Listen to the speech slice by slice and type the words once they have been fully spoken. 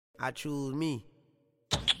I choose me.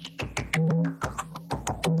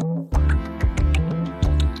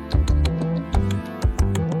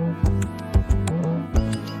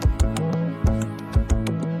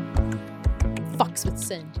 Fucks with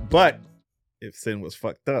sin. But if Sin was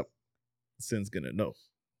fucked up, Sin's gonna know.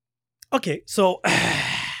 Okay, so When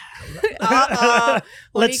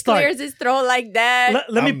let's he start. clears his throat like that.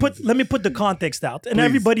 Let me put the context out, and Please,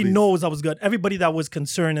 everybody please. knows I was good. Everybody that was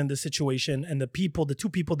concerned in the situation, and the two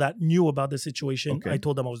people that knew about the situation, Okay. I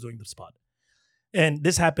told them I was doing the spot, and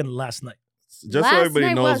this happened last night. Just Last so everybody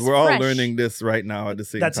night knows, was we're all fresh. learning this right now at the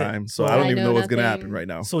same That's it. time. So So I don't I even know know what's gonna nothing. happen right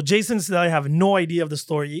now. So Jason said I have no idea of the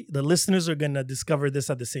story. The listeners are gonna discover this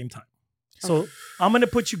at the same time. So I'm gonna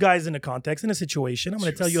put you guys in a context, in a situation. I'm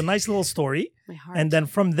gonna tell you a nice little story, My heart. and then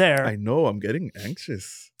from there, I know I'm getting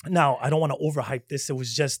anxious. now I don't want to overhype this. It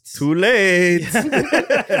was just Too late.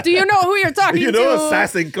 Do you know who you're talking you to? know,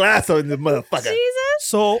 assassin class on the motherfucker. Jesus.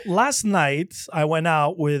 So last night I went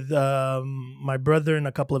out with my brother and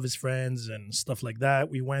a couple of his friends and stuff like that.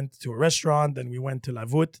 We went to a restaurant, then we went to La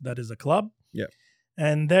Voûte, that is a club. Yeah.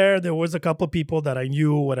 And there was a couple of people that I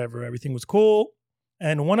knew, whatever, everything was cool.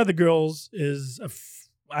 And one of the girls is,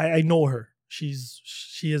 I know her. She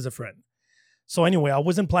is a friend. So anyway, I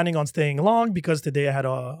wasn't planning on staying long because today I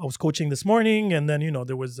was coaching this morning, and then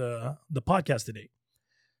there was the podcast today.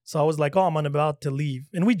 So I was like, oh, I'm about to leave.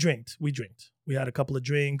 And we drank. We had a couple of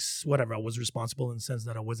drinks, whatever. I was responsible in the sense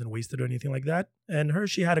that I wasn't wasted or anything like that. And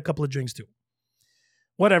she had a couple of drinks too.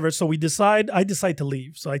 Whatever. So I decide to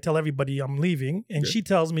leave. So I tell everybody I'm leaving. And she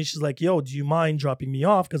tells me, she's like, yo, do you mind dropping me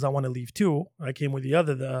off? Because I want to leave too. I came with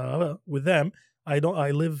with them. I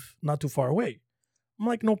live not too far away. I'm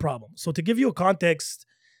like, no problem. So to give you a context,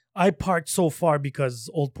 I parked so far because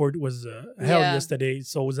Old Port was hell Yeah. yesterday.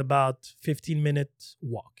 So it was about 15-minute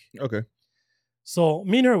walk. Okay. So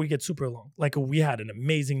me and her, we get super along. Like we had an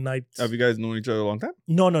amazing night. Have you guys known each other a long time?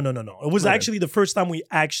 No. It was Okay. actually the first time we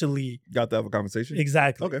actually Got to have a conversation?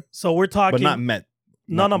 exactly. Okay. So we're talking, But not met.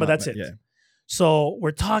 No, Not but that's met, it. Yeah. So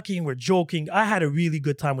we're talking, we're joking. I had a really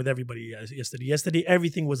good time with everybody yesterday. Yesterday,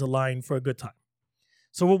 everything was aligned for a good time.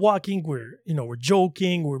 So we're walking, we're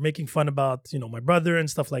joking, we're making fun about my brother and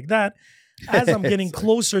stuff like that. As I'm getting Sorry.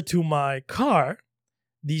 closer to my car,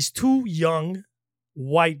 these two young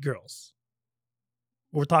white girls.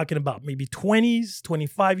 We're talking about maybe 20s,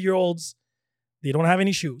 25-year-olds. They don't have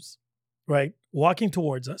any shoes, right? Walking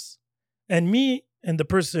towards us. And me and the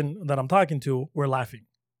person that I'm talking to were laughing,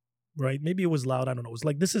 right? Maybe it was loud. I don't know. It was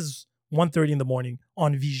like, this is 1:30 in the morning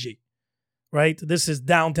on VG, right? This is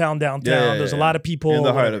downtown. Yeah, There's a yeah. lot of people. In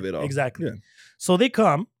the heart whatever. of it all. Exactly. Yeah. So they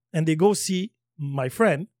come and they go see my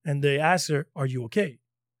friend and they ask her, are you okay?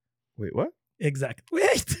 Wait, what? Exactly.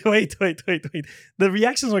 Wait. The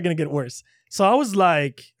reactions are going to get worse. So I was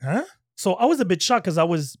like, huh? So I was a bit shocked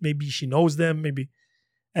because maybe she knows them, maybe.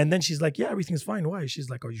 And then she's like, yeah, everything's fine. Why? She's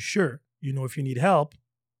like, are you sure? If you need help,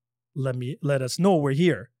 let us know. We're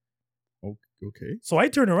here. Okay. So I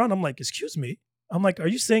turn around. I'm like, excuse me. I'm like, are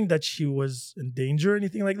you saying that she was in danger or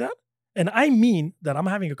anything like that? And I mean that I'm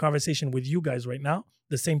having a conversation with you guys right now,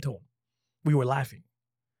 the same tone. We were laughing.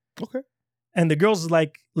 Okay. And the girl's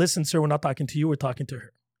like, listen, sir, we're not talking to you. We're talking to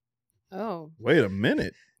her. Oh, Wait a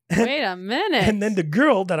minute. wait a minute. And then the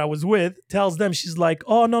girl that I was with tells them, she's like,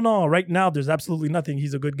 oh, no. Right now, there's absolutely nothing.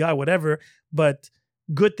 He's a good guy, whatever. But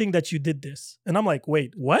good thing that you did this. And I'm like,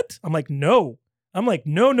 wait, what? I'm like, no. I'm like,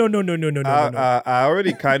 no. I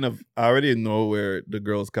already know where the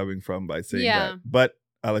girl's coming from by saying Yeah. that. But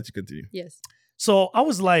I'll let you continue. Yes. So I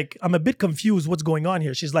was like, I'm a bit confused. What's going on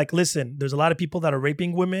here? She's like, listen, there's a lot of people that are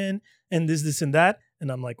raping women and this and that.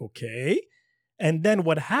 And I'm like, okay. And then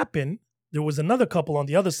what happened, there was another couple on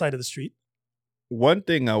the other side of the street. One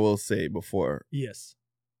thing I will say before, Yes.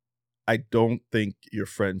 I don't think your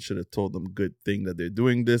friend should have told them good thing that they're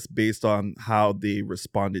doing this based on how they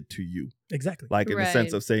responded to you. Exactly. Like in the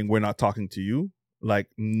sense Right. of saying, we're not talking to you. Like,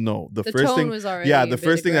 no. The The first tone thing, was already yeah, a the bit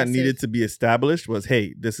first thing that aggressive. needed to be established was,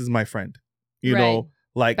 hey, this is my friend. You Right. know,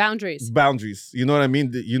 like Boundaries. boundaries. You know what I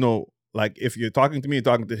mean? Like if you're talking to me, you're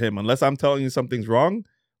talking to him. Unless I'm telling you something's wrong,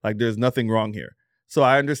 like there's nothing wrong here. So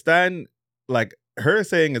I understand, like her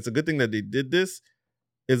saying it's a good thing that they did this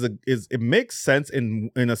is it makes sense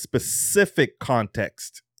in a specific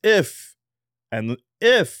context. If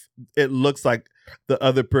it looks like the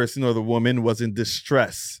other person or the woman was in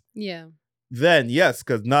distress, Yeah. then yes,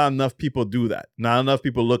 because not enough people do that. Not enough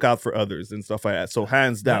people look out for others and stuff like that. So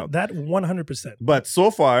hands down. That 100%. But so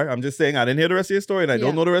far, I'm just saying, I didn't hear the rest of your story and I Yeah.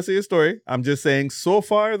 don't know the rest of your story. I'm just saying, so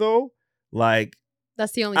far though, like,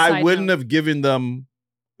 That's the only I side wouldn't note. have given them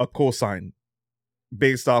a cosign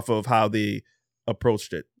based off of how they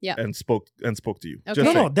approached it Yeah. and spoke to you. Okay. Just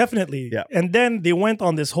No, saying. no, definitely. Yeah. And then they went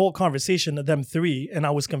on this whole conversation of them three, and I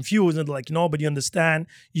was confused and like, no, but you understand.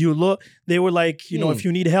 You look. They were like, if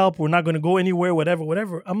you need help, we're not going to go anywhere. Whatever.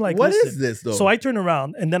 I'm like, What listen. is this though? So I turn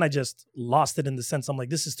around and then I just lost it in the sense. I'm like,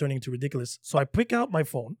 this is turning into ridiculous. So I pick out my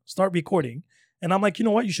phone, start recording, and I'm like, you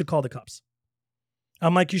know what? You should call the cops.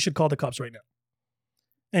 I'm like, you should call the cops right now.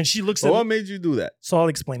 And she looks Well, at what me. made you do that? So I'll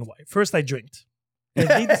explain why. First, I drinked. And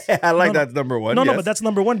they- I like no, that's number one. no, yes. but that's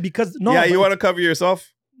number one because no. yeah, but you want to cover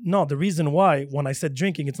yourself? No, the reason why when I said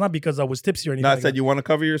drinking, it's not because I was tipsy or anything. No, I like said that. you want to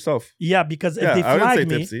cover yourself. Yeah, because Yeah, if they I wouldn't say flag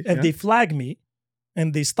me, tipsy, if yeah. they flag me,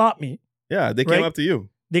 and they stop me, Yeah, they came Right? up to you.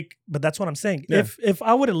 but that's what I'm saying. Yeah. If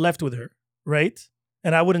I would have left with her, right,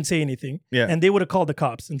 and I wouldn't say anything, Yeah. and they would have called the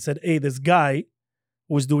cops and said, "Hey, this guy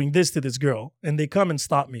was doing this to this girl," and they come and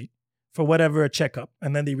stop me for whatever a checkup,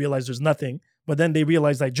 and then they realize there's nothing, but then they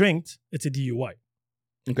realize I drinked, it's a DUI.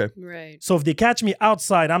 Okay. Right. So if they catch me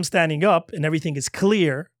outside, I'm standing up and everything is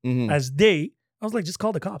clear Mhm. as day, I was like, just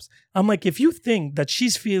call the cops. I'm like, if you think that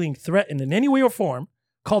she's feeling threatened in any way or form,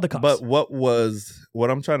 call the cops. But what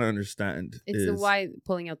I'm trying to understand It's is the why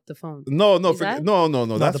pulling out the phone. No, Is forget, that? no. No,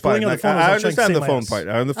 That's the fine. pulling of the Like, phone is I I'm trying to understand save the my phone ass. part.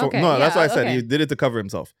 I understand. Okay, No, that's yeah, why I said okay. he did it to cover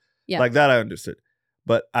himself. Yeah. Like that, I understood.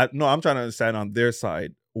 But I'm trying to understand on their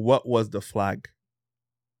side. What was the flag?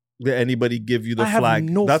 Did anybody give you the I have flag?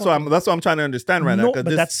 no That's fucking- what I'm trying to understand right now. no, 'Cause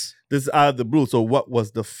but that's this is out of the blue. So what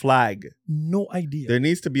was the flag? no idea. There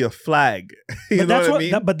needs to be a flag. you but know that's what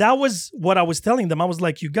I mean? but that was what I was telling them. I was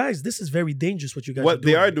like, you guys, this is very dangerous what you guys What are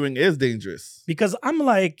they doing. are doing is dangerous. Because I'm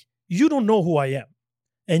like, you don't know who I am.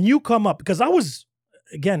 And you come up, because I was,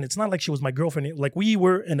 again, it's not like she was my girlfriend. Like we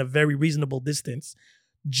were in a very reasonable distance,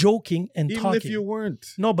 joking and Even talking. if you weren't.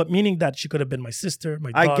 No, but meaning that she could have been my sister,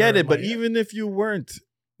 my daughter. I get it, but my- even if you weren't.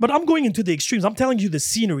 But I'm going into the extremes. I'm telling you the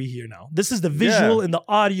scenery here now. This is the visual and the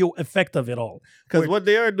audio effect of it all. Because Where- what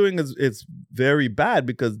they are doing is it's very bad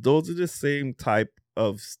because those are the same type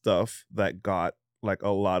of stuff that got like a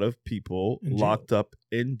lot of people In jail. locked up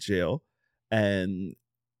in jail, and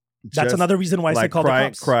That's just another reason why I like said call the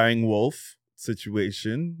cops. crying wolf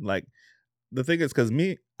situation. Like the thing is, because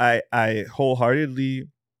I wholeheartedly,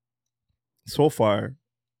 so far,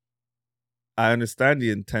 I understand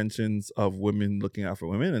the intentions of women looking out for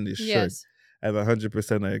women, and they should. Yes. And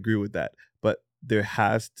 100% I agree with that. But there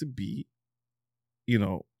has to be, A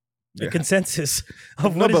there consensus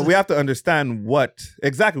of no, what but is we have to understand what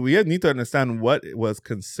exactly. We need to understand what was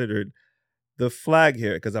considered the flag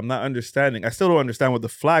here, because I'm not understanding. I still don't understand what the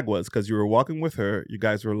flag was, because you were walking with her, you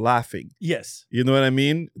guys were laughing. Yes. You know what I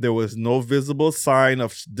mean? There was no visible sign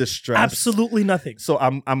of distress. Absolutely nothing. So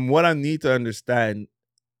I'm what I need to understand,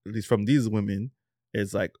 at least from these women,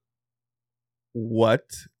 is like, what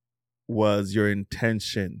was your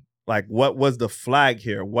intention? Like, what was the flag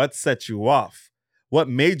here? What set you off? What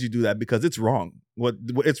made you do that? Because it's wrong.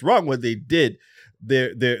 It's wrong what they did.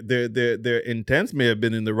 Their intents may have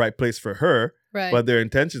been in the right place for her, Right. but their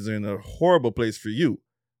intentions are in a horrible place for you,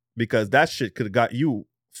 because that shit could have got you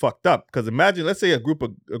fucked up. Because imagine, let's say a group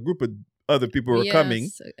of other people were coming,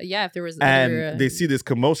 Yes. Yeah, if there was and other, they see this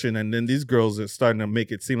commotion, and then these girls are starting to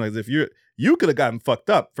make it seem like as if you could have gotten fucked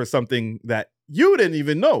up for something that you didn't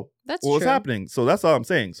even know that's what was true. happening. So that's all I'm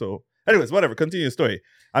saying. So, anyways, whatever. Continue the story.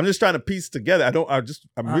 I'm just trying to piece together. I'm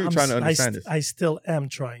really trying to understand this. I still am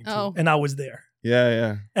trying to. Oh. And I was there.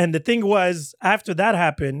 Yeah. And the thing was, after that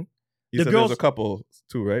happened, You The said there was girls- a couple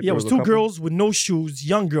too, right? yeah, There it was a two couple? girls with no shoes,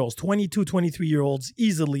 young girls, 22, 23-year-olds,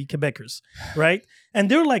 easily Quebecers, right? And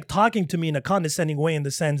they're like talking to me in a condescending way in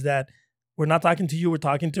the sense that we're not talking to you, we're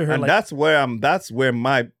talking to her. And like, that's where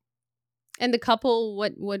my And the couple,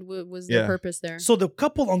 what was Yeah. the purpose there? so the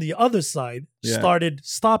couple on the other side Yeah. started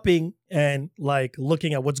stopping and like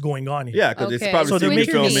looking at what's going on here. yeah, because it's Okay. probably So seen they're me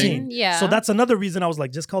making a filming. scene. Intervene, yeah. So that's another reason I was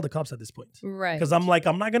like, just call the cops at this point. Right. Because I'm like,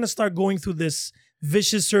 I'm not going to start going through this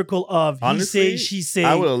vicious circle of Honestly, he say, she say.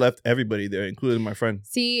 I would have left everybody there, including my friend.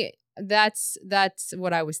 See, that's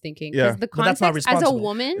what I was thinking. Yeah. 'Cause the But that's not context as a responsible.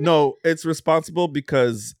 woman, No, it's responsible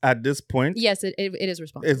because at this point, yes, it is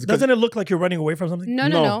responsible. it's Doesn't it look like you're running away from something?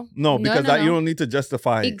 No. because no. you don't need to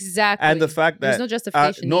justify it. Exactly. And the fact There's that no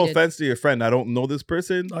justification. no needed. offense to your friend, I don't know this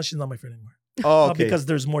person. Oh, she's not my friend anymore. Oh, okay. Because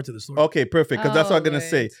there's more to the story. Okay, perfect. Because that's what I'm gonna Oh,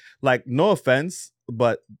 say. right. Like, no offense,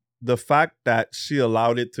 but the fact that she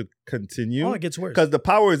allowed it to continue, Oh, it gets worse. because the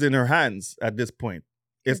power is in her hands at this point.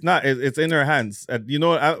 It's not. It's in her hands. And you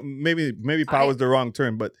know, maybe power is the wrong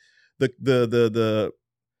term, but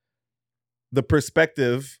the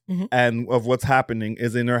perspective Mhm. and of what's happening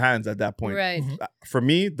is in her hands at that point. Right. Mhm. For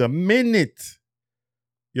me, the minute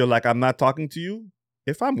you're like, I'm not talking to you,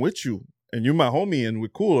 if I'm with you and you're my homie and we're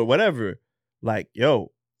cool or whatever, like,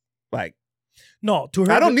 yo, like, No, to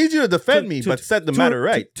her. I don't need you to defend to- me, to- but set the to matter her-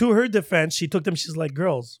 right. To her defense, she took them. She's like,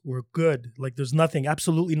 girls, we're good. Like, there's nothing,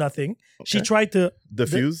 absolutely nothing. She Okay. tried to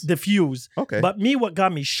Diffuse? diffuse. Okay. But what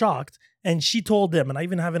got me shocked, and she told them, and I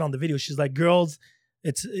even have it on the video. She's like, girls,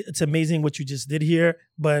 it's amazing what you just did here,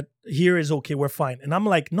 but here is okay. We're fine. And I'm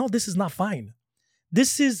like, no, this is not fine.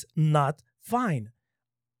 This is not fine.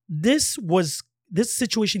 This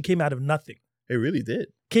situation came out of nothing. It really did.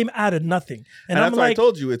 Came out of nothing. And I'm that's why I like,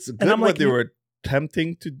 told you it's good I'm what like, they were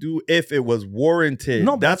attempting to do if it was warranted.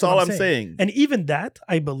 No, but that's what all I'm saying. And even that,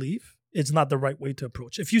 I believe, it's not the right way to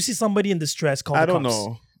approach. If you see somebody in distress, call the I don't cops.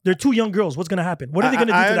 know. They're two young girls. What's gonna happen? What are they gonna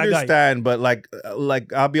do I to that guy? understand, but like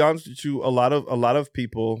I'll be honest with you, a lot of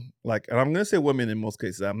people, like, and I'm gonna say women in most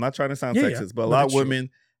cases. I'm not trying to sound Yeah, sexist, yeah. but a No, lot of that's true. women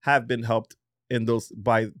have been helped in those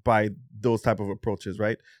by those type of approaches,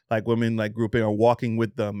 right? Like women like grouping or walking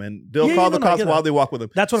with them, and they'll Yeah, call yeah, the no, I cops get while that. they walk with them.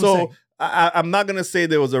 That's what so I'm saying. I'm not gonna say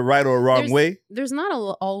there was a right or a wrong way. There's not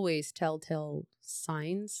always telltale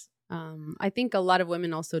signs. I think a lot of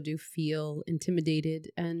women also do feel intimidated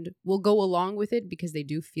and will go along with it because they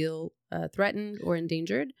do feel threatened or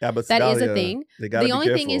endangered. Yeah, but That is a Sedalia, thing. They gotta The be only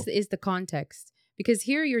thing careful. is the context. Because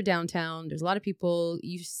here you're downtown, there's a lot of people.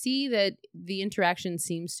 You see that the interaction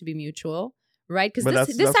seems to be mutual, right? Because But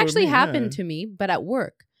this that's what I actually mean, happened yeah. to me, but at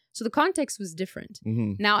work. So the context was different.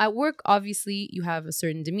 Mhm. Now at work, obviously, you have a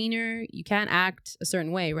certain demeanor. You can't act a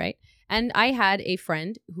certain way, right? And I had a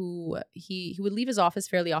friend who he would leave his office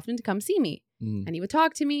fairly often to come see me. Mhm. And he would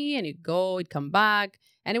talk to me and he'd go, he'd come back.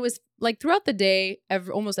 And it was like throughout the day,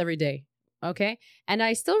 almost every day. Okay. And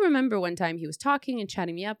I still remember one time he was talking and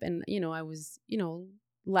chatting me up. And, I was,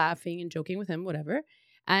 laughing and joking with him, whatever.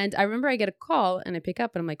 And I remember I get a call and I pick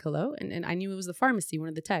up and I'm like, hello. And I knew it was the pharmacy, one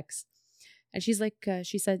of the techs. And she's like,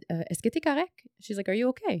 she said, est-ce que t'es correct? She's like, are you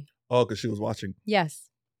okay? Oh, because she was watching. Yes.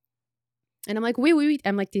 And I'm like, oui, oui, oui.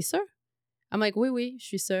 I'm like, t'es sûr? I'm like, oui, oui, je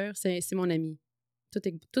suis sûre. C'est mon ami. Tout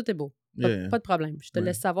est beau. Pas de problème. Je te Ouais.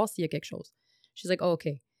 laisse savoir s'il y a quelque chose. She's like, oh,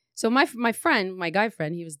 okay. So my friend, my guy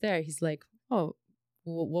friend, he was there. He's like, oh,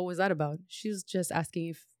 what was that about? She was just asking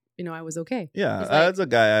if, I was okay. Yeah, He's like- as a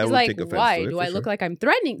guy, I He's would like, take offense why? to it. Do for I look sure. like I'm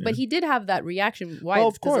threatening? But Yeah. he did have that reaction. Why? Oh,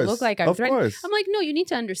 of Does course. it look like I'm Of threatening? course. I'm like, no, you need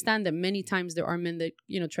to understand that many times there are men that,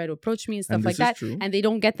 try to approach me and stuff And like this is that. true. And they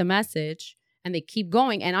don't get the message and they keep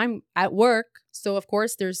going. And I'm at work. So, of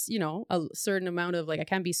course, there's, a certain amount of I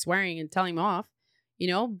can't be swearing and telling them off,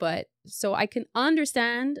 but so I can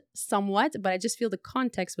understand somewhat, but I just feel the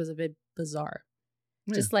context was a bit bizarre.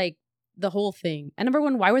 Yeah. Just like the whole thing. And number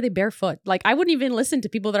one, why were they barefoot? Like, I wouldn't even listen to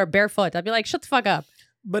people that are barefoot. I'd be like, shut the fuck up.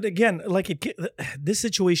 But again, this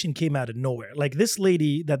situation came out of nowhere. Like this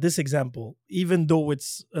lady, this example, even though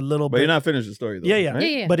it's a little But bit. you're not finished the story, though. Yeah, yeah. right?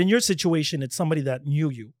 Yeah, yeah. But in your situation, it's somebody that knew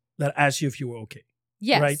you, that asked you if you were okay.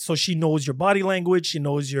 Yes. Right? So she knows your body language, she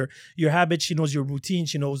knows your habits, she knows your routine,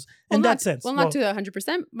 she knows Well, in not, that sense. Well, not to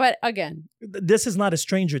 100%, but again, This is not a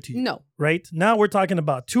stranger to you. no. Right? Now we're talking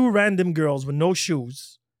about two random girls with no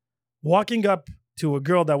shoes walking up to a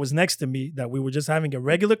girl that was next to me that we were just having a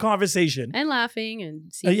regular conversation. And laughing and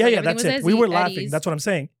Yeah, seeing yeah, that's it. We were laughing. Eddie's. That's what I'm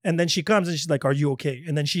saying. And then she comes and she's like, "Are you okay?"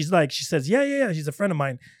 And then she says, "Yeah. She's a friend of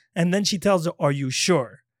mine." And then she tells her, "Are you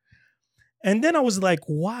sure?" And then I was like,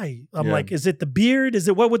 "Why?" I'm Yeah. like, "Is it the beard? Is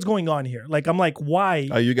it what's going on here?" Like, I'm like, "Why?"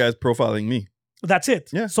 Are you guys profiling me? That's it.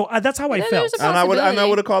 Yeah. So that's how I Yeah, felt. there's a And I would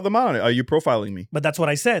possibility. have called them out on it. Are you profiling me? But that's what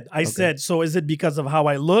I said. I Okay. said, "So is it because of how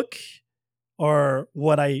I look, or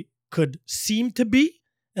what I could seem to be?"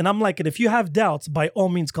 And I'm like, "And if you have doubts, by all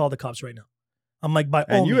means, call the cops right now." I'm like, "By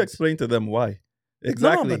all And you means." explain to them why.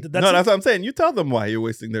 Exactly. but No, that's what I'm saying. You tell them why you're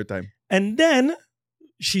wasting their time. And then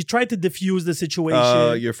she tried to diffuse the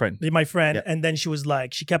situation. Your friend. My friend, Yeah. and then she was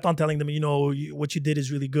like, she kept on telling them, what you did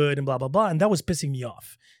is really good and blah, blah, blah. And that was pissing me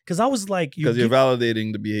off. Because I was like, Because you're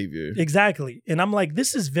validating the behavior. Exactly. And I'm like,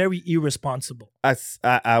 this is very irresponsible.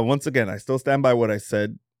 I once again, I still stand by what I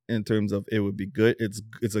said in terms of it would be good.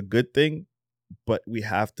 It's a good thing, but we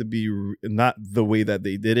have to be not the way that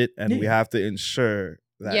they did it. And we Yeah. have to ensure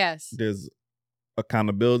that Yes. there's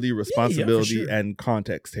accountability, responsibility, sure. and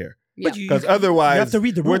context here. But Yeah. Because otherwise, you have to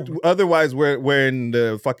read the room. otherwise we're in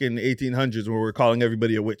the fucking 1800s where we're calling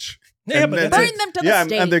everybody a witch. Yeah, And but then- that's Burn it. them to yeah, the and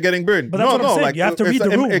stake. they're getting burned. But that's what I'm saying. You have to read the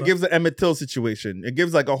room. It gives the Emmett Till situation. It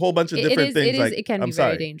gives like a whole bunch of different things. It can be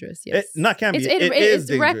very dangerous. Yes. Can be. It's It is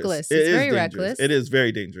dangerous. reckless. It It's is very dangerous. reckless. It is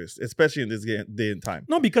very dangerous, especially in this day and time.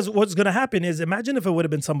 No, because what's going to happen is, imagine if it would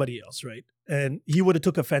have been somebody else, right? And he would have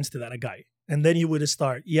took offense to that, a guy. And then he would have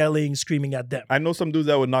started yelling, screaming at them. I know some dudes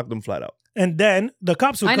that would knock them flat out. And then the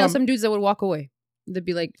cops would I come. know some dudes that would walk away. They'd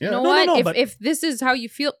be like, Yeah. you know No, what? no, but- If this is how you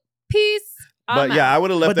feel, peace. But yeah, I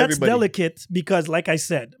would have left But that's everybody. delicate because, like I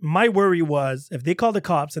said, my worry was if they call the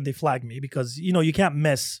cops and they flag me because, you can't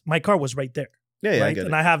mess. My car was right there. Yeah, I right? get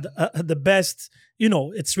And it. I have the best,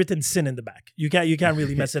 it's written sin in the back. You can't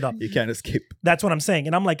really mess it up. You can't escape. That's what I'm saying.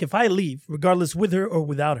 And I'm like, if I leave, regardless with her or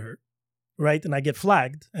without her, right? And I get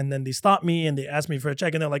flagged and then they stop me and they ask me for a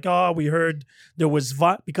check and they're like, oh, we heard there was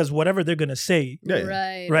because whatever they're going to say,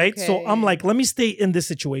 Yeah, right? So okay. I'm like, let me stay in this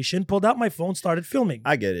situation, pulled out my phone, started filming.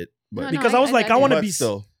 I get it. But No, no, because I was like, I want to but be,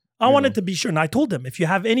 still, I you wanted know. to be sure. And I told them, if you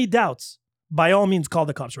have any doubts, by all means, call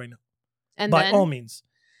the cops right now. And By then all means.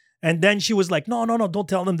 And then she was like, no, don't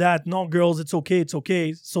tell them that. No, girls, it's okay.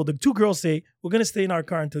 So the two girls say, we're going to stay in our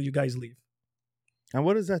car until you guys leave. And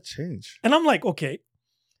what does that change? And I'm like, okay.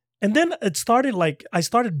 And then it started I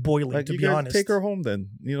started boiling, Like, to you be guys honest. take her home then,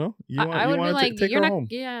 you know? I would be like, take you're her not. home.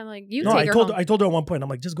 Yeah, like you No, take I her told home. her, I told her at one point, I'm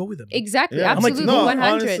like, just go with them. Exactly, Yeah. I'm like, absolutely, no, 100,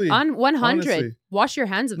 honestly, on 100. honestly. Wash your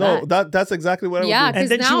hands of No, that. that's exactly what I was Yeah, doing. because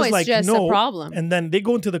then she now was it's like, just no. a problem. And then they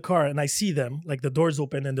go into the car and I see them, like the doors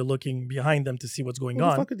open and they're looking behind them to see what's going Who the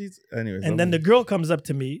on. fuck are these? Anyways, And then the girl comes up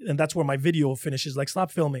to me, and that's where my video finishes. Like,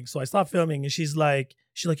 stop filming. So I stop filming, and she's like,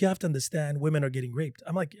 you have to understand, women are getting raped.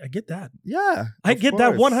 I'm like, I get that. yeah, I of get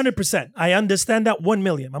that course. 100%. I understand that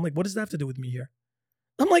 1,000,000. I'm like, what does that have to do with me here?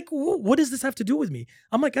 I'm like, what does this have to do with me?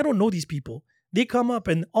 I'm like, I don't know these people. They come up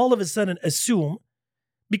and all of a sudden assume,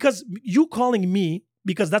 because you calling me,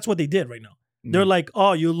 because that's what they did right now. They're like,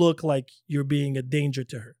 oh, you look like you're being a danger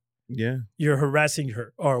to her. Yeah, You're harassing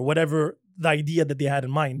her, or whatever the idea that they had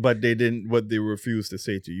in mind. but they didn't. What they refused to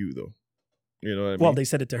say to you, though. You know what I mean? Well, they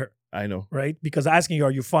said it to her. I know. Right? Because asking you,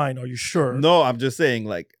 are you fine? Are you sure? No, I'm just saying,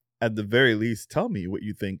 like, at the very least, tell me what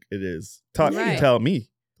you think it is. Right. Tell me,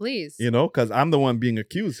 Please. you know, because I'm the one being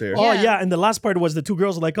accused here. Oh, Yeah. yeah. And the last part was the two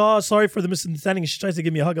girls were like, oh, sorry for the misunderstanding. And she tries to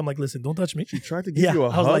give me a hug. I'm like, listen, don't touch me. She tried to give Yeah. you a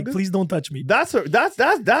I was hug. like, please don't touch me. That's her.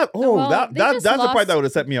 That. Oh, Well, that they that's just the part lost- that would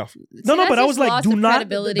have set me off. No, that's but I just was like, loss do of not-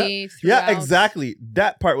 credibility Yeah, throughout. exactly.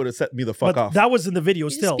 That part would have set me the fuck But off. that was in the video You're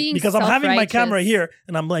just still. being Because I'm having my camera self-righteous. here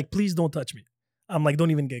and I'm like, please don't touch me. I'm like,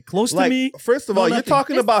 don't even get close to Like, me. first of No, all, you're nothing.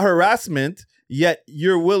 talking This- about harassment, yet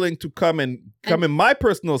you're willing to come in my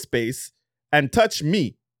personal space and touch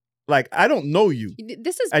me. Like, I don't know you.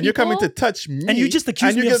 This is And you're coming to people- touch me. And you just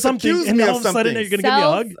accused me of just something. accused And me then of all of a sudden something. you're going to give me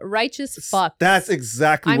a hug. Self-righteous fuck. That's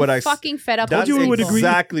exactly I'm what I fucking fed up. That's you we would agree.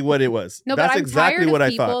 exactly what it was. No, That's but I'm exactly tired what of I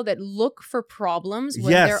people thought. that look for problems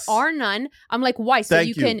when Yes. there are none. I'm like, why? So Thank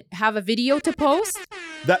you you. can have a video to post?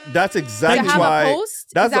 That's To exactly have why. a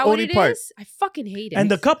post? that's is that the what only it part. is? I fucking hate it. And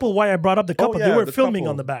the couple, why I brought up the couple, yeah, they were the filming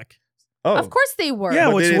couple. on the back. Oh, Of course they were.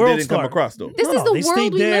 Yeah, but it's they World didn't come Star. across though. This is the they world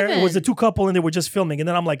stayed we there. live It was in. the two couple and they were just filming. And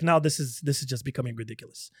then I'm like, now this is just becoming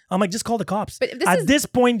ridiculous. I'm like, just call the cops. But this At is- this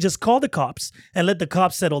point, just call the cops and let the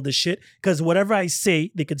cops settle this shit. Because whatever I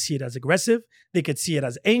say, they could see it as aggressive. They could see it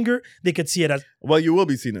as anger. They could see it as Well, you will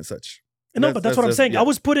be seen as such. no, but that's what I'm saying. yeah. I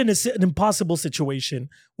was put in an impossible situation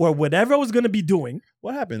where whatever I was going to be doing.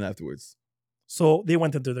 What happened afterwards? So they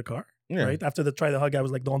went into the car. Yeah. Right after the try the hug, I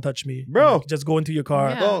was like, "Don't touch me, Bro. I'm like, just go into your car."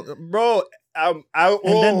 Yeah. Don't, bro. And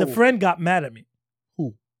then the oh. friend got mad at me.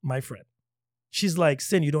 Who? My friend. She's like,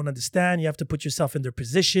 Sin, you don't understand. You have to put yourself in their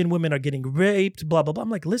position. Women are getting raped, blah, blah, blah. I'm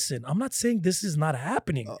like, listen, I'm not saying this is not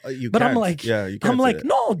happening. You But I'm can't. like- yeah, you can't I'm say like, that.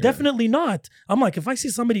 no, definitely not. I'm like, if I see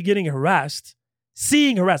somebody getting harassed,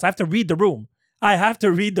 seeing harassed, I have to read the room. I have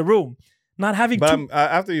to read the room. Not having But to.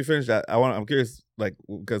 after you finish that, I'm curious, like,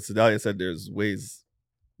 because Sedalia said there's ways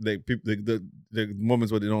the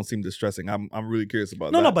moments where they don't seem distressing. I'm really curious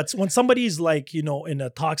about that. No, but when somebody's like, in a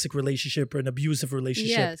toxic relationship or an abusive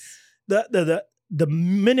relationship, Yes. the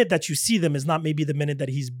minute that you see them is not maybe the minute that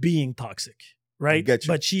he's being toxic, right? Get you.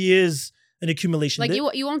 But she is an accumulation. Like They-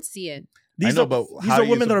 you won't see it. these I know, are, but these how are do you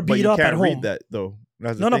women that are but beat you up can't at read home. that though.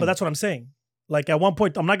 That's the No, thing. but that's what I'm saying. Like at one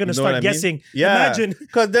point, I'm not going to You know what start I mean? guessing. Yeah, Imagine.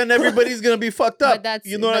 because then everybody's gonna be fucked up. But that's-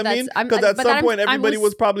 you know but what I mean? that's- I'm- Because at but some I'm- point, I everybody was-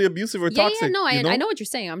 was probably abusive or toxic. Yeah, no, you know? I know what you're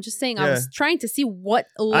saying. I'm just saying I Yeah. was trying to see what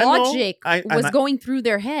know. logic And was I- going through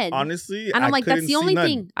their head. Honestly, And I'm I like, that's couldn't the see only none.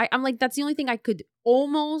 thing. I'm like, that's the only thing I could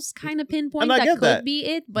almost kind of pinpoint And I that get could that. be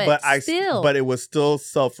it. But still. But it was still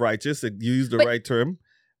self-righteous. It used the But- right term.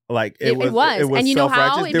 Like It was. And you know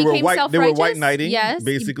how self-righteous. it They were became white. They were self-righteous? white knighting. Yes,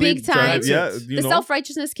 basically. big trying time. Yeah, The you the know.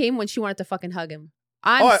 self-righteousness came when she wanted to fucking hug him.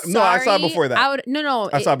 I'm Oh, sorry. no, I saw it before that. No,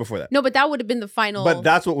 I saw it before that. No, but that would have been the final. But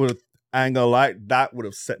that's what would. I ain't gonna lie. That would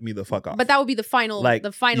have set me the fuck off. But that would be the final. like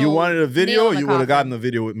the final. you wanted a nail video, in the you would have coffin. gotten the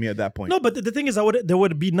video with me at that point. No, but the thing is, there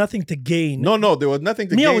would be nothing to gain. No, there was nothing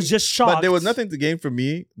to Me, gain. I was just shocked. But there was nothing to gain for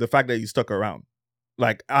me. The fact that you stuck around.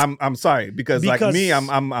 Like I'm sorry because like Because- me, I'm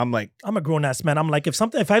like I'm a grown ass man. I'm like,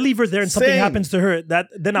 if I leave her there and something Same. happens to her,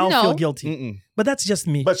 then I'll No. feel guilty. But that's just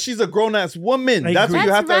me. But she's a grown ass woman. I That's what agree.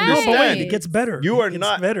 you have to That's right. no, but understand. wait, it gets better. You are It gets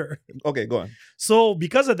not- better. Okay, go on. So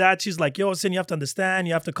because of that, she's like, "Yo, Sin, you have to understand.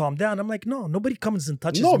 You have to calm down." I'm like, "No, nobody comes and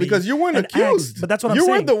touches me." No, because you weren't and accused. acts, but that's what I'm you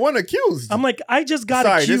saying. weren't the one accused. I'm like, I just got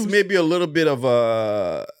Sorry, accused. this may be a little bit of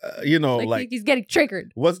a, like he's getting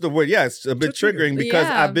triggered. what's the word? Yeah, it's a bit Just triggered. triggering because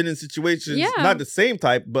Yeah. I've been in situations, Yeah. not the same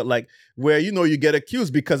type, but like where you get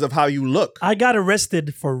accused because of how you look. I got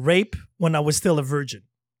arrested for rape when I was still a virgin.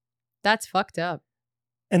 That's fucked up.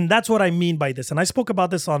 And that's what I mean by this. And I spoke about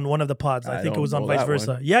this on one of the pods. I I think it don't was on know Vice that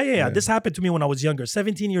Versa. one. Yeah. Yeah. This happened to me when I was younger.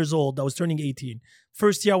 17 years old. I was turning 18.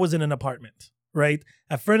 First year I was in an apartment, right?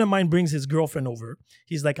 A friend of mine brings his girlfriend over.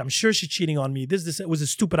 He's like, I'm sure she's cheating on me. It was a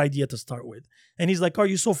stupid idea to start with. And he's like, oh,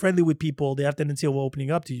 you're so friendly with people. They have tendency of opening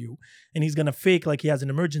up to you. And he's going to fake like he has an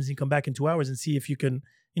emergency and come back in 2 hours and see if you can,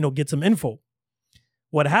 get some info.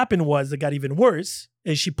 What happened was it got even worse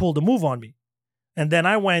is she pulled a move on me. And then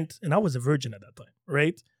I went, and I was a virgin at that time,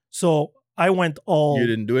 right? So I went all... You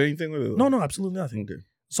didn't do anything with it? No, absolutely nothing. Okay.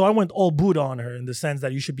 So I went all Buddha on her in the sense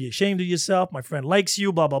that you should be ashamed of yourself. My friend likes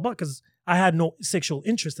you, blah, blah, blah, because I had no sexual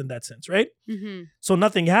interest in that sense, right? Mm-hmm. So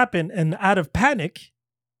nothing happened. And out of panic,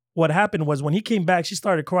 what happened was when he came back, she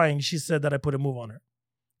started crying. She said that I put a move on her.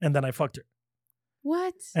 And then I fucked her.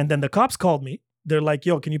 What? And then the cops called me. They're like,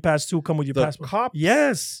 yo, can you pass through? Come with your The passport. cops?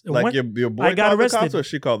 Yes. It Like went- your boy I got called the cops arrested. or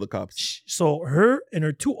she called the cops? So her and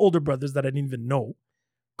her two older brothers that I didn't even know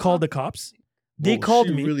called the cops. They Whoa, called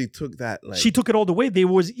she me. really took that. Like, She took it all the way. There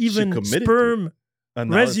was even committed to sperm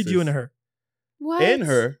analysis residue in her. What? In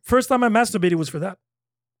her. First time I masturbated was for that.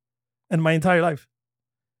 In my entire life.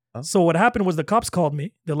 Huh? So what happened was the cops called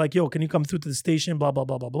me. They're like, yo, can you come through to the station? Blah, blah,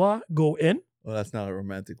 blah, blah, blah. Go in. Well, that's not a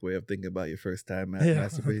romantic way of thinking about your first time Yeah.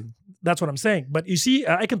 masturbating. That's what I'm saying. But you see,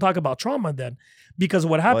 I can talk about trauma then. Because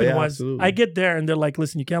what happened yeah, was absolutely. I get there and they're like,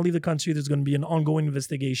 listen, you can't leave the country. There's going to be an ongoing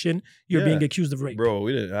investigation. You're Yeah. being accused of rape. Bro,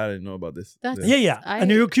 I didn't know about this. That's- Yeah. I-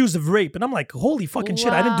 And you're accused of rape. And I'm like, holy fucking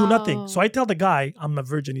shit, I didn't do nothing. Wow. So I tell the guy, I'm a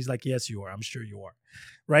virgin. He's like, yes, you are. I'm sure you are.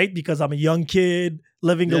 Right? Because I'm a young kid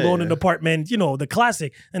living Yeah, alone in yeah. an apartment, the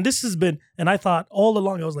classic. And this has been, and I thought all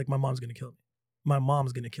along, I was like, my mom's going to kill me. My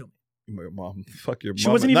mom's going to kill me. Your mom. Fuck your mom. She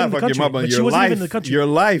wasn't even Not in the fuck your country, mom, but your she wasn't life. even in the country. Your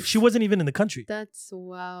life. She wasn't even in the country. That's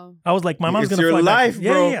wow. I was like, my mom's It's going to your fly life, back.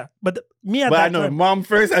 bro. Yeah. But me at But I that know, time, mom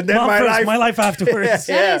first and then mom my first, life. my life afterwards.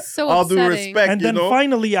 That is so All due upsetting. respect, And then you know?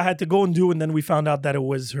 finally I had to go and do, and then we found out that it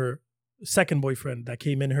was her second boyfriend that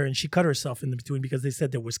came in her, and she cut herself in between because they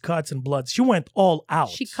said there was cuts and blood. She went all out.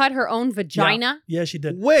 She cut her own vagina. Yeah, she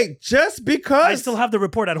did. Wait, just because? I still have the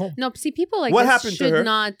report at home. No, see, people like What this happened to should her?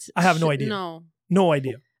 not. I have no should- idea. No, No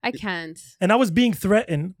idea. I can't. And I was being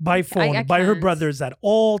threatened by phone I by her can't. brothers at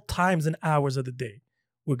all times and hours of the day.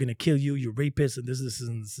 We're gonna kill you. You're rapist, and this,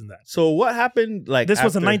 and this, and that. So what happened? Like This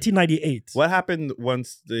was in after- 1998. What happened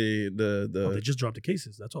once the Oh, they just dropped the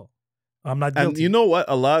cases. That's all. I'm not and guilty. you know what?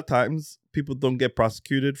 A lot of times people don't get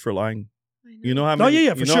prosecuted for lying. You know how many?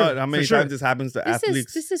 yeah, for you know sure, how many for sure. times this happens to This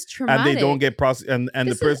athletes, is traumatic. and they don't get prosecuted, and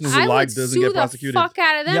the person who I lied would doesn't sue get prosecuted. The fuck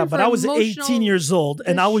out of them. Yeah, but for I was emotional 18 years old,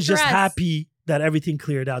 and I was just distress. happy that everything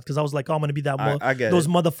cleared out because I was like, oh, I'm gonna be that I get those it.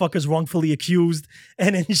 motherfuckers wrongfully accused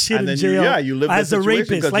and in shit And in then jail you live as the a situation rapist.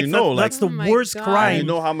 because Like you know, that's the Oh my worst God. crime. you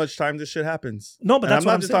know how much time this shit happens. No, but And that's I'm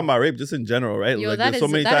what not I'm just saying. talking about rape, just in general, right? Yo, like that there's so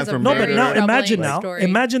is- many that times is a from No, but very now troubling imagine now. story.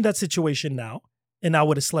 Imagine that situation now, and I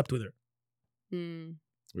would have slept with her Hmm.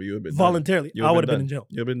 where you would have been voluntarily. Done. I would have been in jail.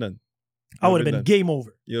 You'd have been done. I would have been done. game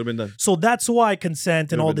over. You'd have been done. So that's why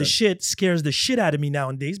consent and You'd all have been this shit scares the shit out of me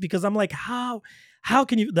nowadays because I'm like, how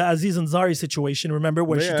can you, the Aziz Ansari situation, remember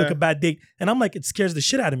when she Yeah. took a bad date? And I'm like, it scares the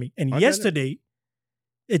shit out of me. And I get it. yesterday,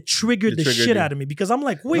 it triggered It the triggered shit you. out of me because I'm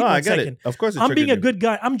like, wait no, I one get second. it. Of course, it I'm being a triggered you. good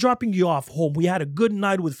guy. I'm dropping you off home. We had a good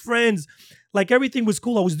night with friends. Like everything was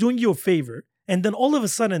cool. I was doing you a favor. And then all of a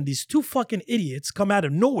sudden, these two fucking idiots come out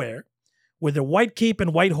of nowhere with their white cape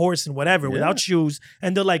and white horse and whatever, Yeah. without shoes.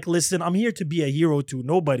 And they're like, listen, I'm here to be a hero to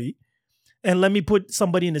nobody. And let me put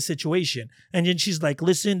somebody in a situation. And then she's like,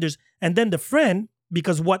 listen, and then the friend,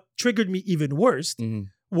 because what triggered me even worse Mhm.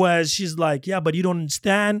 was she's like, yeah, but you don't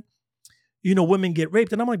understand. Women get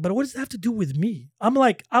raped. And I'm like, but what does that have to do with me? I'm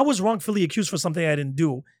like, I was wrongfully accused for something I didn't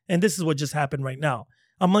do. And this is what just happened right now.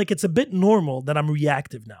 I'm like, it's a bit normal that I'm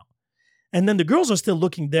reactive now. And then the girls are still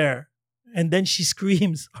looking there. And then she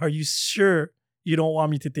screams, are you sure you don't want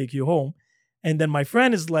me to take you home? And then my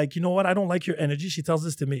friend is like, you know what? I don't like your energy. She tells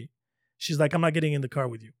this to me. She's like, I'm not getting in the car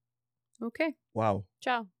with you. Okay. Wow.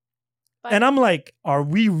 Ciao. Bye. And I'm like, are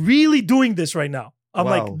we really doing this right now? I'm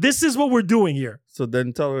Wow. like, this is what we're doing here. So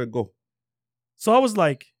then tell her to go. So I was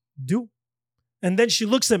like, do. And then she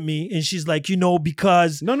looks at me and she's like,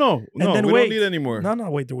 because No. then We wait. don't need any more. No,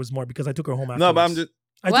 wait, there was more because I took her home afterwards. No, but I'm just.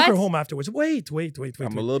 I took her What? home afterwards. Wait.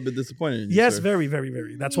 I'm a little bit disappointed in you, Yes, sir. very, very,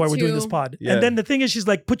 very. That's Me why we're doing this too. pod. Yeah. And then the thing is, she's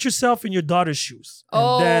like, put yourself in your daughter's shoes. And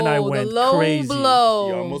Oh, then I went the low crazy. blow.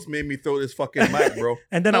 You almost made me throw this fucking mic, bro.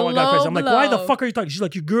 And then The I went got crazy. I'm like, why the low fuck are you talking? She's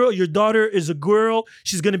like, your daughter is a girl.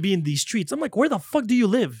 She's gonna be in these streets. I'm like, where the fuck do you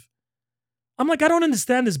live? I'm like, I don't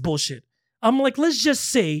understand this bullshit. I'm like, let's just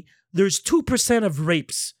say there's 2% of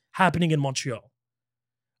rapes happening in Montreal.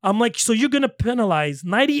 I'm like, so you're gonna penalize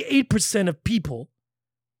 98% of people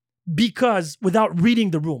because without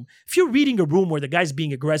reading the room. If you're reading a room where the guy's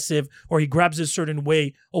being aggressive or he grabs a certain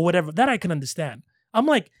way or whatever, that I can understand. I'm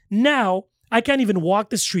like, now I can't even walk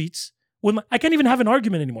the streets I can't even have an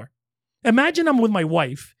argument anymore. Imagine I'm with my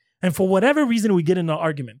wife and for whatever reason we get in an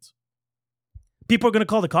argument. People are gonna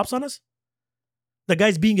call the cops on us? The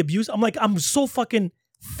guy's being abused. I'm like, I'm so fucking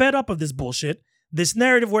fed up of this bullshit, this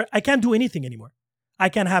narrative where I can't do anything anymore. I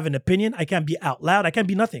can't have an opinion. I can't be out loud. I can't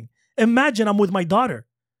be nothing. Imagine I'm with my daughter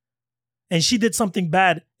and she did something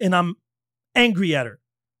bad and I'm angry at her.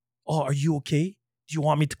 Oh, are you okay? Do you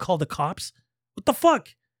want me to call the cops? What the fuck?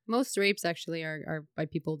 Most rapes actually are by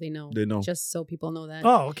people they know. They know. Just so people know that.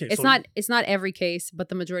 Oh, okay. It's not every case, but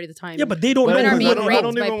the majority of the time. Yeah, but they don't But Women know. are I being don't, raped I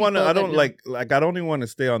don't by even want to. people I that don't know. like. I don't even want to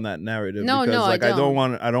stay on that narrative. No, because, no, like I I don't don't.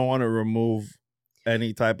 want. I don't want to remove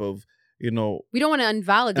any type of we don't want to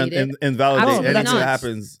invalidate it. invalidate Absolutely anything not. that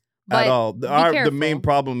happens But at all. be The main careful.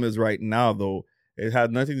 problem is right now though. It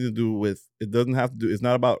had nothing to do with. It doesn't have to do. It's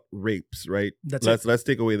not about rapes, right? That's Let's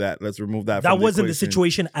take away that. Let's remove that. That from wasn't the equation.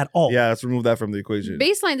 situation at all. Yeah, let's remove that from the equation.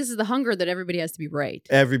 Baseline, this is the hunger that everybody has to be right.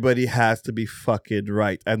 Everybody has to be fucking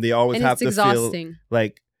right, and they always And have it's to feel exhausting.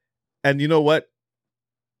 like. And you know what?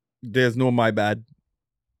 There's no my bad.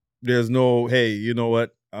 There's no hey. You know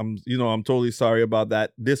what? I'm totally sorry about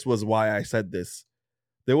that. This was why I said this.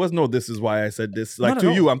 There was no this is why I said this. Like Not to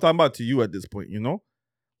at you, all. I'm talking about to you at this point.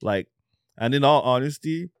 Like, and in all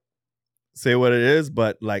honesty, say what it is,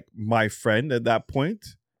 but like my friend at that point,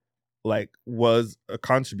 like was a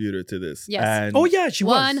contributor to this. Yes. And, Oh yeah, she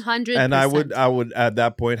was. 100%. and I would at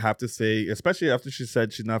that point have to say, especially after she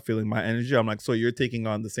said she's not feeling my energy, I'm like, so you're taking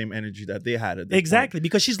on the same energy that they had at this Exactly, point.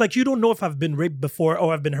 because she's like, you don't know if I've been raped before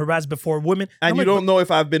or I've been harassed before. Women, And I'm you like, don't know if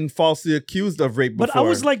I've been falsely accused of rape before. But I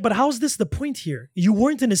was like, but how's this the point here? You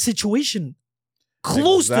weren't in a situation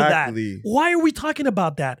close Exactly. to that. Why are we talking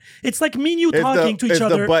about that? It's like me and you It's the- talking to each it's the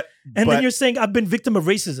other, but, and but- then you're saying I've been victim of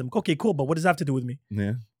racism. Okay, cool, but what does that have to do with me?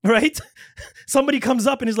 yeah. Right? Somebody comes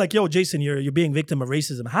up and is like, yo, Jason, you're being victim of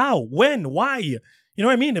racism. How? When? Why? You know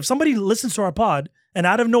what I mean? If somebody listens to our pod and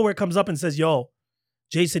out of nowhere comes up and says, yo,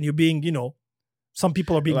 Jason, you're being, some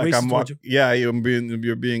people are being Like racist towards you. Yeah, you're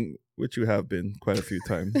being, which you have been quite a few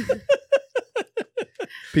times.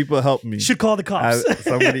 People help me. You should call the cops.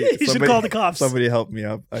 You should call the cops. Somebody help me.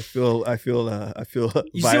 I feel You see what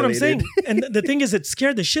I'm violated. saying? And the thing is, it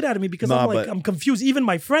scared the shit out of me because Nah, I'm like, but- I'm confused. Even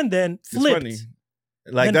my friend then It's flipped. funny.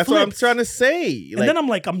 Like Then that's what I'm flipped. trying to say. And Like, then I'm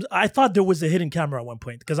like, I thought there was a hidden camera at one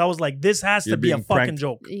point because I was like, this has to You're be a being fucking pranked.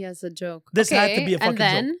 joke. Yeah, it's a joke. This had to be a Okay, fucking and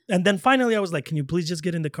then, joke. And then finally I was like, can you please just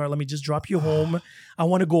get in the car? Let me just drop you home. I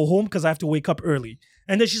want to go home because I have to wake up early.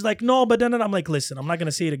 And then she's like, no, but then I'm like, listen, I'm not going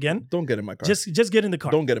to say it again. don't get in my car. Just get in the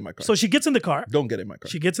car. don't get in my car. So she gets in the car. don't get in my car.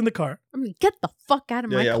 She gets in the car. I mean, get the fuck out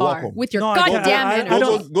of Yeah, my yeah, walk car home. with your No, I- goddamn I- I energy.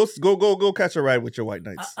 don't- Go catch a ride with your white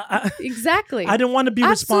knights. Exactly. I didn't want to be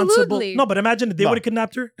responsible. Absolutely. No, but imagine if they No. would have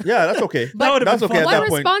kidnapped her. Yeah, that's okay. But would've that's been okay at fun. that what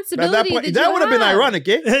point. responsibility At that point, did that you would have been have? ironic,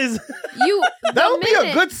 eh? You. That would be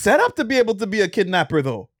a good setup to be able to be a kidnapper,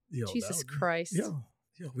 though. Yo, that Jesus would be- Christ.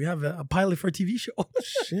 Yo, we have a pilot for a TV show.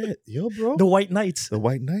 Shit, yo, bro. The White Knights. The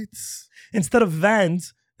white knights. Instead of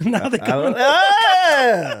vans, now they come.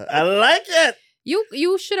 I like it.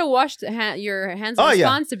 You should have washed your hands of Oh, yeah.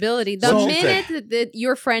 responsibility the So- minute that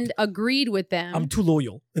your friend agreed with them. I'm too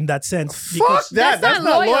loyal in that sense. Fuck that. That's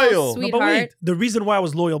not loyal. sweet- No, but wait, sweetheart. the reason why I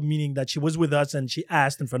was loyal, meaning that she was with us and she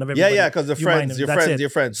asked in front of Yeah, everybody. yeah, because the "You mind friends, if-" your That's friends, it. your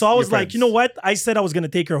friends. So I was your like, friends. you know what? I said I was going to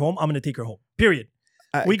take her home. I'm going to take her home. Period.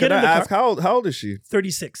 We get Can in the I car. ask how old is she?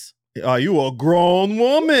 36. Are you a grown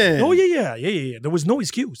woman? Oh, yeah. There was no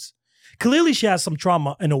excuse. Clearly, she has some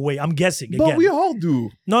trauma in a way. I'm guessing. But Again. we all do.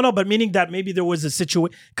 No, but meaning that maybe there was a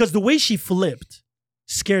situation. Because the way she flipped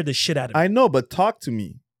scared the shit out of me. I know, but talk to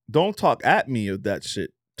me. Don't talk at me of that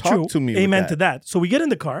shit. Talk True. to me. Amen with to that. So we get in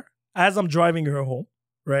the car as I'm driving her home,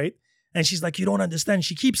 right? And she's like, you don't understand.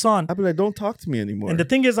 She keeps on. I'd be like, don't talk to me anymore. And the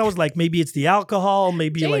thing is, I was like, maybe it's the alcohol,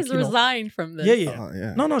 maybe Jay's like, you know. resigned from this. Yeah. Oh,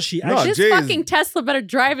 yeah. No, she No, actually, This Jay is- fucking Tesla better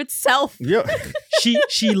drive itself. Yeah.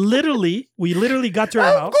 she literally, we literally got to her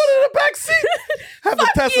I'll house. go to the back seat. Have the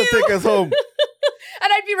Tesla take us home.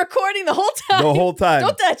 I'd be recording the whole time. The whole time.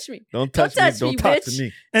 Don't touch me. Don't touch touch me. Don't me, talk bitch. to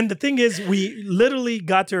me. And the thing is, we literally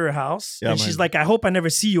got to her house, Yeah, and man. she's like, "I hope I never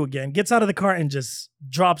see you again." Gets out of the car and just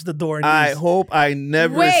drops the door. And I leaves. hope I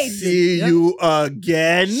never Wait. see Yeah. you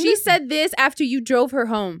again. She said this after you drove her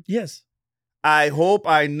home. Yes. I hope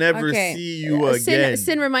I never Okay. see you again.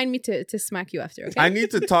 Sin, remind me to smack you after. Okay. I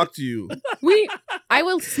need to talk to you. I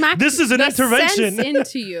will smack. This is an the intervention. sense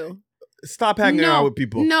into you. Stop hanging No. out with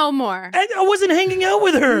people. No more. I wasn't hanging out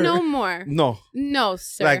with her. No more. No. No,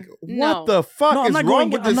 sir. Like, no. what the fuck No, I'm is not wrong going.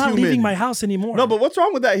 with I'm this not human? leaving my house anymore. No, but what's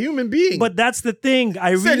wrong with that human being? But that's the thing.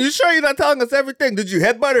 Sin, you sure you're not telling us everything? Did you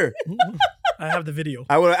headbutt her? I have the video.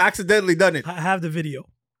 I would have accidentally done it. I have the video.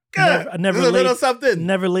 God, I never there's a laid, little something.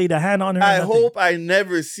 never laid a hand on her. I nothing. hope I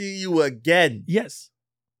never see you again. Yes.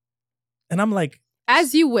 And I'm like,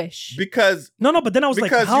 As you wish. Because no. But then I was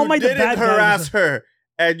like, because how you am I the didn't bad guy? harass her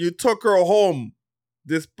and you took her home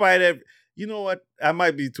despite every. You know what? I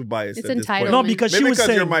might be too biased. It's at this point. entitlement. No, because Maybe she was because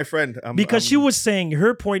saying you're my friend. because she was saying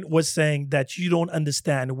her point was saying that you don't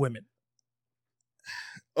understand women.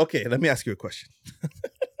 Okay, let me ask you a question.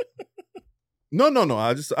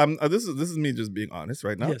 No. This is me just being honest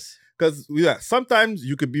right now. Yes. Because sometimes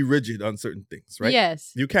you could be rigid on certain things, right?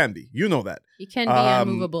 Yes. You can be. You know that. You can be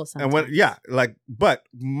unmovable sometimes. And but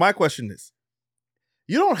my question is,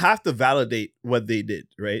 you don't have to validate what they did,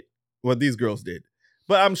 right? What these girls did.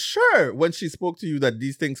 But I'm sure when she spoke to you that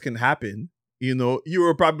these things can happen, you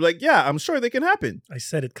were probably like, yeah, I'm sure they can happen. I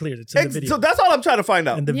said it clear. It's in the video. So that's all I'm trying to find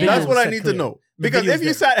out. And the video That's what I said need clear. to know. The Because video's if you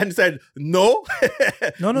there. sat and said no,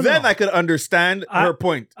 No, then no. I could understand her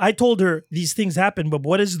point. I told her these things happen, but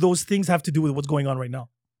what does those things have to do with what's going on right now?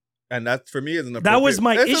 And that for me is an appropriate. That was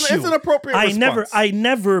my issue. It's an appropriate response. I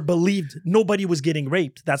never believed nobody was getting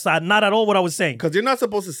raped. That's not at all what I was saying. Because you're not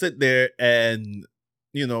supposed to sit there and,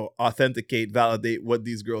 authenticate, validate what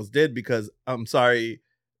these girls did. Because I'm sorry,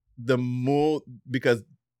 because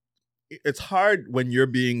it's hard when you're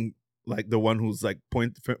being like the one who's like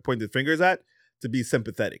pointed fingers at to be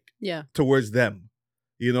sympathetic Yeah. towards them.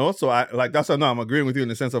 So that's why I'm agreeing with you in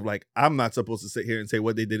the sense of like, I'm not supposed to sit here and say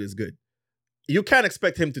what they did is good. You can't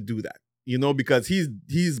expect him to do that, because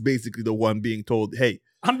he's basically the one being told, hey,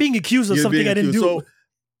 I'm being accused of you're something being I didn't do. accused.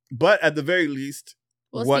 But at the very least,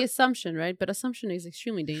 Well, it's the assumption, right? But assumption is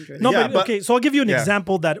extremely dangerous. No, Yeah, but but- okay. So I'll give you an yeah.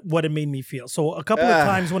 example that what it made me feel. So a couple of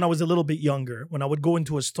times when I was a little bit younger, when I would go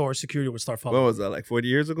into a store, security would start what following. was that, like 40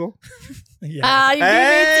 years ago? Yeah. Ah, you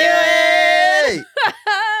Hey! beat me to it.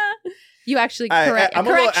 You actually I'm a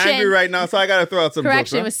little correction. angry right now, so I got to throw out some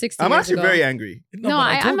Correction jokes. was 60 I'm years actually ago. very angry. No, but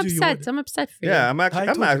I I'm told you you upset. would. I'm upset for you. Yeah, I'm actually I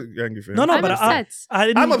told angry for him. No, I'm but upset. I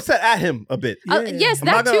didn't. I'm upset at him a bit. Yeah. Yes, I'm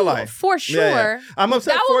that not gonna too, lie. for sure. Yeah. I'm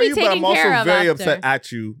upset That will for be you, but I'm taken also care of very after. upset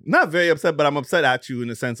at you. Not very upset, but I'm upset at you in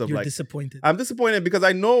the sense of You're like disappointed. I'm disappointed because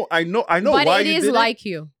I know But why it you is did like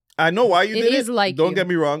you. I know why you It did it. is like Don't you. get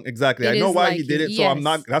me wrong. Exactly. It I know is why like he did you. it. So I'm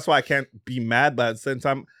not. Yes. That's why I can't be mad. But at the same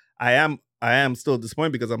time, I am still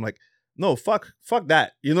disappointed because I'm like, no, fuck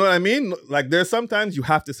that. You know what I mean? Like there's sometimes you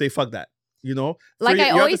have to say fuck that. Like you I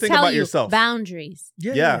have to always think tell about you, yourself. boundaries.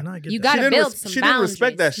 Yeah. No, I get You that. got to didn't build res- some she didn't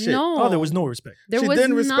respect that boundaries. shit. No. Oh, there was no respect. There She was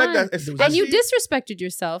didn't respect none. that. And you especially- disrespected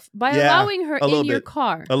yourself by Yeah, allowing her a little in your bit.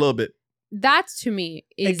 car. a little bit. That to me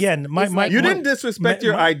is Again, my- is my- like, You my- didn't disrespect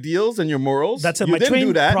your my- ideals and your morals. That's it. You My didn't do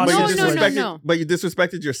trained that, but you process was- disrespected. But you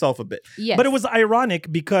disrespected yourself a bit. yes. But it was ironic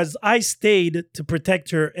because I stayed to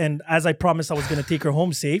protect her, and as I promised, I was going to take her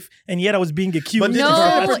home safe, and yet I was being accused. But did you say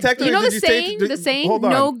no, to protect her, you know or did the you say saying, to- the saying, hold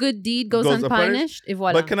on. no good deed goes Goes unpunished. If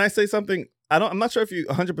voilà. But can I say something? I'm not sure if you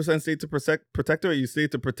 100% stayed to protect her or you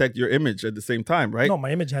stayed to protect your image at the same time, right? No,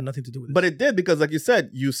 my image had nothing to do with it. But it did because, like you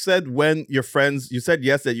said when your friends, you said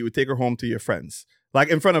yes that you would take her home to your friends, like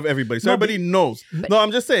in front of everybody, so No, everybody knows. No,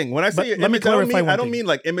 I'm just saying when I say but your let me image, I don't clarify mean one I don't thing. mean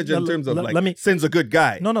like image in Let- terms of let- like let me- Sin's a good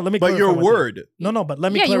guy. no, let me. But clarify your one thing. word. No, but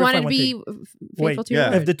let me. yeah, you clarify want to one be thing. faithful Wait, to your yeah.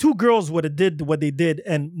 word. If the two girls would have did what they did,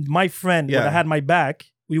 and my friend would Yeah. have had my back,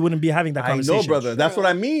 we wouldn't be having that I conversation. know, brother. That's what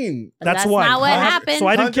I mean. That's That's why. not what I have- happened. So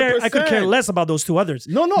I didn't care. I could care 100%. less about those two others.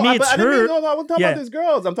 No, Me, I it's didn't mean, her. no, I wasn't talking Yeah. about these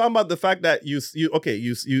girls. I'm talking about the fact that you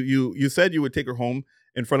said you would take her home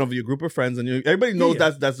in front of your group of friends, and everybody knows Yeah.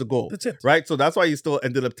 that's the goal. That's it. Right? So that's why you still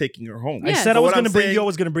ended up taking her home. Yeah. I said So I was what going to I'm bring saying- you. I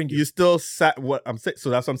was going to bring you. You still sat what I'm saying. So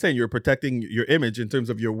that's what I'm saying. You're protecting your image in terms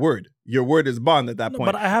of your word. Your word is bond at that No,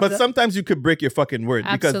 point. but I have that- sometimes you could break your fucking word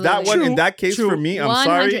because that Absolutely. one in True, that case true. for me, I'm 100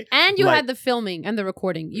 sorry. And you like- had the filming and the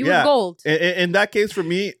recording. You Yeah. were gold. In that case for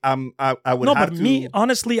me, I would No, have but to. me,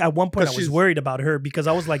 honestly, at one point I 'Cause was she's- worried about her because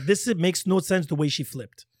I was like, this makes no sense the way she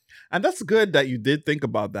flipped. And that's good that you did think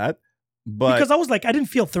about that. But Because I was like, I didn't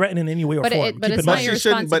feel threatened in any way or But form. but Keep it's in not mind. your she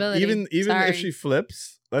shouldn't. But responsibility. even if Sorry. she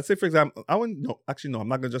flips, let's say for example, I wouldn't. No, actually, no. I'm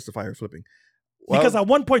not gonna justify her flipping. Because at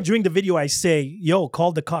one point during the video, I say, yo,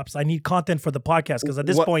 call the cops. I need content for the podcast because at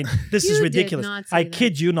this What- point, this You is did ridiculous. not say I that.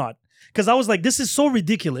 kid you not. Because I was like, this is so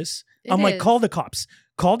ridiculous. It I'm like, is. call the cops.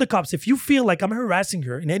 Call the cops. If you feel like I'm harassing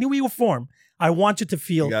her in any way or form, I want you to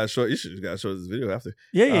feel. You gotta show. You gotta show this video after.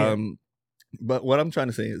 Yeah. But what I'm trying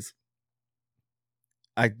to say is,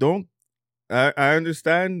 I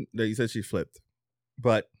understand that you said she flipped,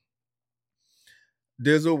 but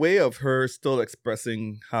there's a way of her still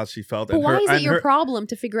expressing how she felt. But and why her, is it and your her- problem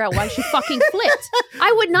to figure out why she fucking flipped?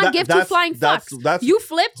 I would not give two that's- flying that's- fucks. that's- You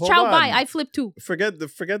flipped, hold ciao, on. bye. I flipped too. Forget the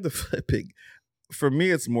flipping. For me,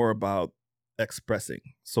 it's more about expressing.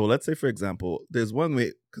 So let's say, for example, there's one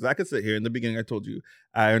way, because I could sit here in the beginning. I told you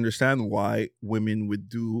I understand why women would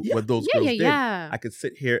do Yeah. what those Yeah, girls yeah, did. yeah. I could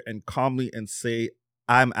sit here and calmly and say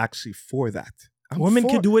I'm actually for that. Women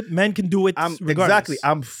can do it. Men can do it. Regardless. Exactly.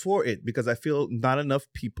 I'm for it because I feel not enough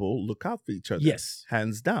people look out for each other. Yes.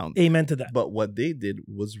 Hands down. Amen to that. But what they did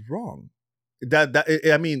was wrong.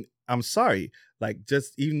 I mean, I'm sorry. Like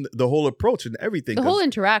just even the whole approach and everything. The 'cause whole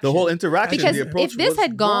interaction. the whole interaction. Because the approach if this was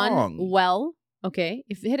had gone wrong. well, okay,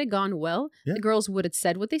 if it had gone well, Yeah. the girls would have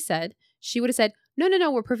said what they said. She would have said,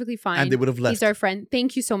 no, we're perfectly fine. and they would have left. He's our friend.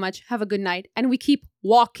 Thank you so much. Have a good night. And we keep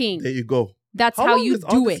walking. There you go. That's how long you did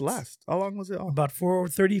do August it. Last? How long was it? About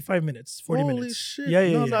 35 minutes, 40 Holy minutes. shit. Yeah.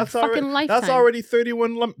 No, that's Fucking already, lifetime. that's already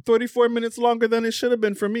 34 minutes longer than it should have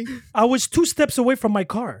been for me. I was 2 steps away from my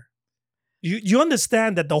car. You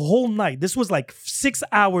understand that the whole night, this was like 6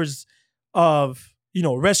 hours of,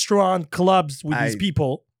 restaurant, clubs with these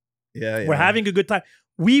people. Yeah. We're having a good time.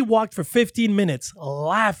 We walked for 15 minutes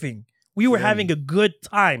laughing. We were Yeah. having a good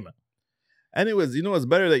time. Anyways, it's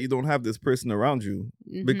better that you don't have this person around you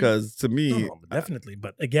Mhm. because to me, No, definitely.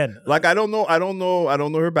 But again, like I don't know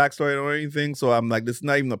her backstory or anything. So I'm like, this is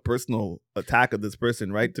not even a personal attack of this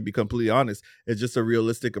person, right? To be completely honest, it's just a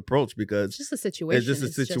realistic approach It's because just a situation. just a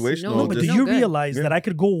situational- no, but do just- you good. realize Yeah. that I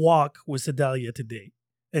could go walk with Sedalia today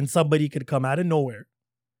and somebody could come out of nowhere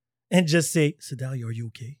and just say, Sedalia, are you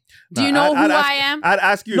okay? Do you Nah, know I'd who ask- I am? I'd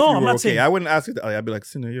ask you No, if you I'm were not okay. saying- I wouldn't ask you. I'd be like,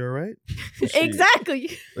 Sinner, you all right? Is she- Exactly.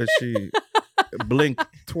 Is she blink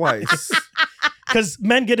twice? Because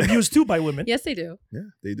men get abused too by women. Yes, they do. Yeah,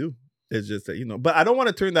 they do. It's just that, but I don't want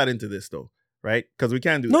to turn that into this though, right? Because we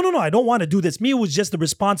can't do No, that. no, I don't want to do this. Me, it was just the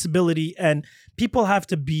responsibility, and people have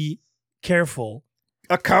to be careful.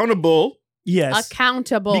 Accountable. Yes.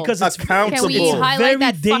 Accountable. Because it's Accountable. Can we It's highlight very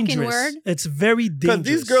that fucking dangerous. word? It's very Because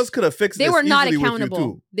dangerous. these girls could have fixed They this were not easily accountable. with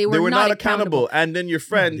you too. They were not not accountable. And then your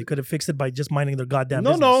friend. They could have fixed it by just minding their goddamn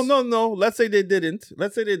No, business. no. Let's say they didn't.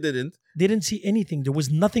 They didn't see anything. There was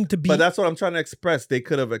nothing to be. But that's what I'm trying to express. They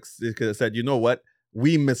could have said, you know what?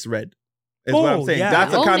 We misread. Is what I'm Oh, saying. yeah.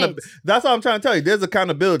 That's Own accountability. it. That's what I'm trying to tell you. There's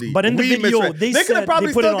accountability. But in the We video, misread. they could have said probably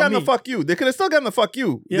they put it still on gotten the me. fuck you. They could have still gotten the fuck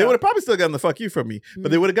you. Yeah. They would have probably still gotten the fuck you from me. But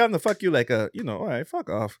they would have gotten the fuck you like all right, fuck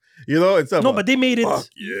off. And stuff. no, but they made it. Fuck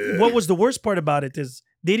yeah. What was the worst part about it is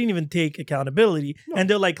they didn't even take accountability. And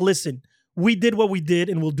they're like, listen, we did what we did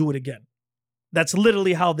and we'll do it again. That's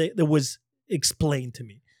literally how that was explained to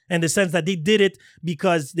me. In the sense that they did it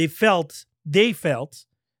because they felt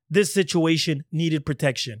this situation needed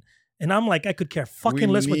protection. And I'm like, I could care fucking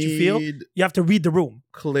less what you feel. need You have to read the room.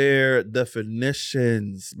 Clear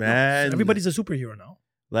definitions, man. Everybody's a superhero now.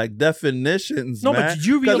 like definitions. No, man. but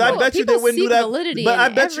you 'Cause realize I bet you they people wouldn't do seek that. validity But I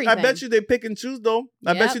in bet everything. you they pick and choose though.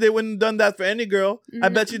 I bet Yep. you they wouldn't have done that for any girl. I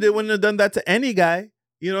Mhm. bet you they wouldn't have done that to any guy.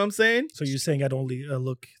 You know what I'm saying? So you're saying I'd only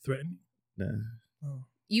look threatening? Nah. Oh,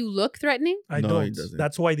 You look threatening? I No, he don't. doesn't.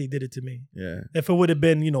 That's why they did it to me. Yeah. If it would have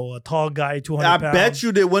been, a tall guy, 200 I pounds. bet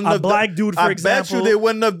you they wouldn't a have black dude, for I example. bet you they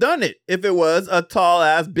wouldn't have done it if it was a tall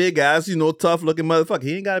ass, big ass, tough looking motherfucker.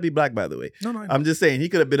 He ain't gotta be black, by the way. No, I know. I'm just saying he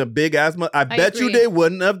could have been a big ass. I bet you agree. they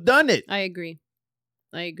wouldn't have done it. I agree.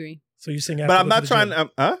 So you're saying I have But to I'm go not to the trying. gym.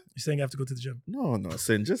 Huh? You're saying I have to go to the gym. No,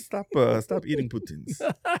 Sin. Just stop eating poutines.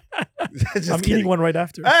 Just I'm kidding. eating one right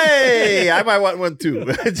after. Hey, I might want one too.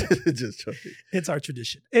 just joking. It's our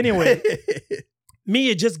tradition. Anyway,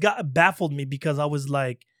 it just baffled me because I was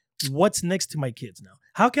like, what's next to my kids now?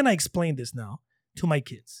 How can I explain this now to my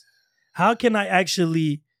kids? How can I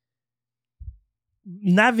actually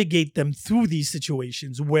navigate them through these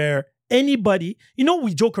situations where anybody,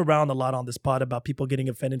 we joke around a lot on this pod about people getting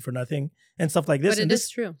offended for nothing and stuff like this. But and it this, is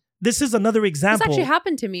true. this is another This example. actually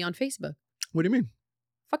happened to me on Facebook. What do you mean?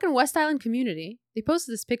 Fucking West Island community. They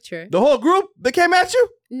posted this picture. The whole group they came at you?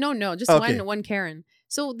 No, just Okay. one Karen.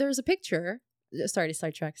 So there's a picture Sorry to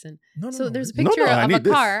sidetrack, Sin. No, So there's a No, picture I of a need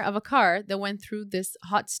this. car that went through this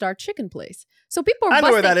Hot Star chicken place. So people are I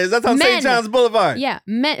know where busting- that is. That's on Men- St. John's Boulevard. Yeah,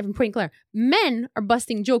 men from Point Claire. Men are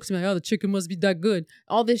busting jokes like, oh, the chicken must be that good.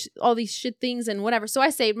 All these shit things and whatever. So I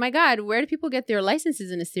say, my God, where do people get their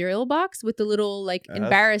licenses in a cereal box with the little like That's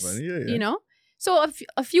embarrassed, funny. Yeah, yeah. you know? So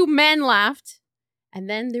a few men laughed. And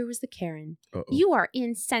then there was the Karen. Uh-oh. You are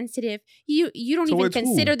insensitive. You don't even Towards who?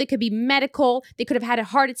 consider they could be medical. They could have had a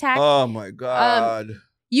heart attack. Oh my God.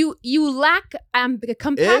 You lack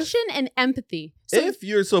compassion and empathy. So If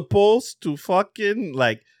you're supposed to fucking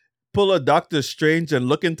like pull a Doctor Strange and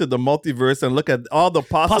look into the multiverse and look at all the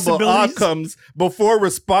possible Possibilities. outcomes before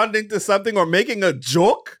responding to something or making a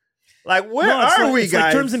joke, like where No, it's are like, we, it's guys?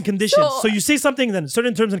 like terms and conditions. So- So you say something, then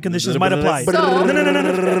certain terms and conditions might apply. So-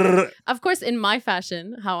 No. of course, in my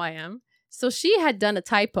fashion, how I am. So she had done a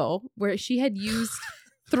typo where she had used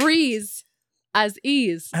threes as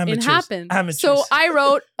E's Amateurs. in Happen. Amateurs. So I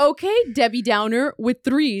wrote, okay, Debbie Downer with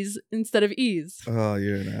threes instead of E's. Oh,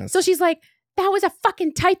 you're an ass. So she's like, that was a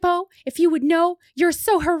fucking typo. If you would know, you're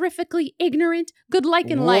so horrifically ignorant. Good luck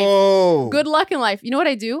in life. Whoa. Good luck in life. You know what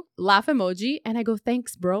I do? Laugh emoji. And I go,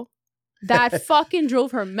 thanks, bro. That fucking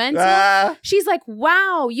drove her mental. Ah. She's like,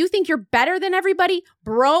 wow, you think you're better than everybody,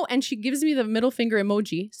 bro? And she gives me the middle finger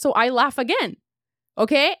emoji. So I laugh again.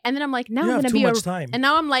 Okay? And then I'm like, now You I'm have gonna too be much time. And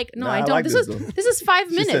now I'm like, no, Nah, I I don't. like this this, is though. this is 5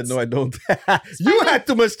 She minutes. said, no, I don't. You had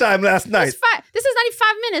too much time last night. This is not even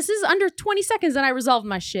 5 minutes. This is under 20 seconds and I resolved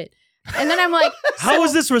my shit. And then I'm like, How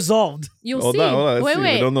is this resolved? you'll Hold see. on, hold on. Let's Wait, see. We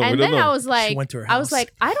wait. don't know. We And don't then know. I was like, went to her I was house.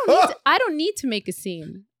 like, I don't need to make a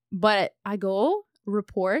scene. But I go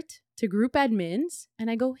report to group admins and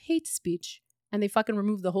I go hate speech. And they fucking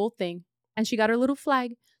remove the whole thing. And she got her little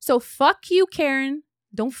flag. So fuck you, Karen.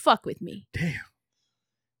 Don't fuck with me. Damn.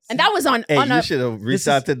 And that was on Hey, on you a should have This reached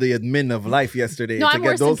out to the admin of Life yesterday No, to I'm get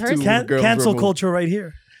worse in those two person. girls Cancel removed. culture right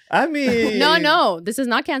here. I mean, No, this is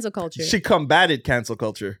not cancel culture. She combated cancel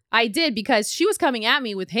culture. I did because she was coming at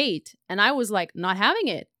me with hate. And I was like, not having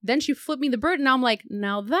it. Then she flipped me the bird and I'm like,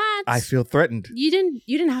 now that's I feel threatened. you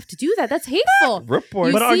didn't have to do that. That's hateful. Report.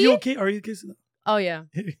 You But are you see? okay? Are you okay? Oh yeah.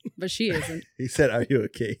 But she isn't. He said, "Are you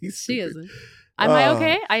okay?" He's She stupid. isn't. Am I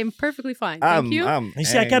okay? I am perfectly fine. Thank you. I'm You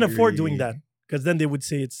see, I can't afford doing angry. that because then they would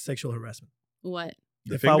say it's sexual harassment. What?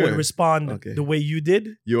 The If I would finger. respond Okay. the way you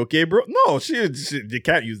did, You okay, bro? No, she you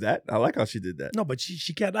can't use that. I like how she did that. no, but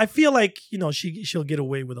she can't. I feel like she'll get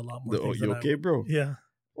away with a lot more. Oh, things you than I okay, would. bro? Yeah,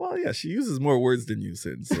 Well, yeah, she uses more words than you,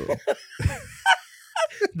 Sin. So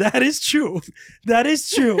that is true. That is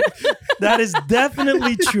true. That is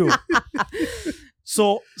definitely true.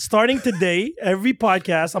 So starting today, every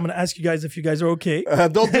podcast, I'm going to ask you guys if you guys are okay.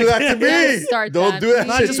 don't do that to me. Don't start Don't that, do that.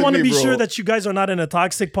 please. I shit just to want to me, be bro. sure that you guys are not in a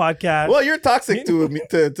toxic podcast. Well, you're toxic to me,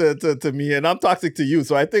 to me, and I'm toxic to you.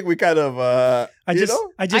 So I think we kind of, I just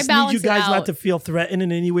need balance you it guys out. not to feel threatened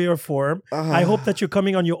in any way or form. I hope that you're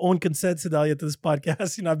coming on your own consent, Sedalia, to this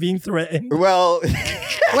podcast. You're not being threatened. Well,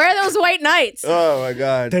 Where are those white knights? oh my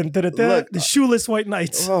god. Dun, dun, dun, dun. Look, the shoeless white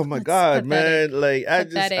knights. Oh my That's god, pathetic. man! Like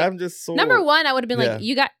Pathetic. I'm just so Number one, I would have been Yeah.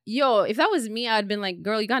 like, if that was me, I'd been like,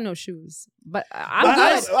 girl, you got no shoes. But I'm I-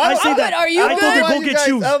 good. I say I'm that. good. Are you I told good? her Why go you get guys-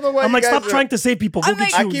 shoes. I don't know why I'm you like, guys stop are- trying to save people. Go I'm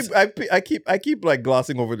get like- shoes. I keep like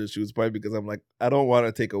glossing over the shoes part because I'm like I don't want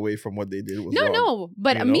to take away from what they did. Was wrong. No.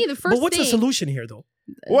 But You me, know? the first But what's the thing, solution here, though?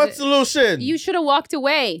 What solution? You should have walked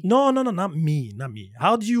away. No, not me.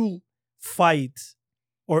 How do you fight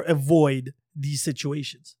or avoid these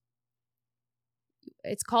situations?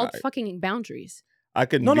 It's called Alright. fucking boundaries. I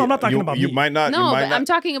can. No, be- I'm not talking you, about you me. might not. No, you might but not, I'm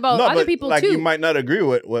talking about no, other but, people like, too. You might not agree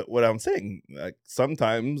with what I'm saying. Like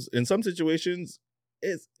sometimes, in some situations,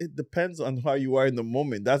 it depends on how you are in the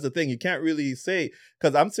moment. That's the thing. You can't really say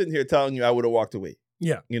because I'm sitting here telling you I would have walked away.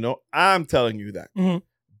 Yeah. You know, I'm telling you that. Mhm.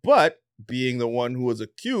 But being the one who was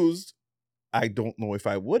accused, I don't know if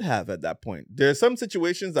I would have at that point. There are some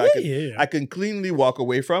situations that I can cleanly walk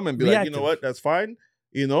away from and be like, you know Reactive. what, that's fine.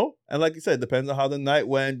 You know, and like you said, depends on how the night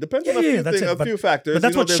went. Depends on a Yeah, few that's things, it. a few factors. But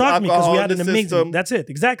that's You know, what there's shocked me because we alcohol had in an the amazing. system. That's it,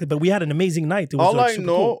 exactly. But we had an amazing night. It was All like, I super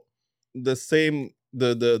know, cool.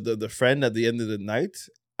 the friend at the end of the night,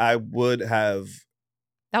 I would have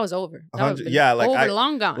that was over. That 100 would've been yeah, like over,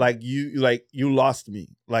 long gone. like you lost me,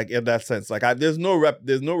 like in that sense. Like there's no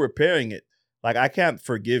repairing it. Like I can't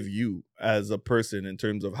forgive you as a person in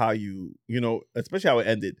terms of how you know, especially how it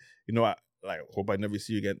ended. You know, I hope I never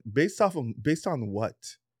see you again. Based on what?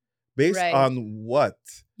 Based Right. on what?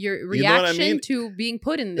 Your You know what I reaction mean? to being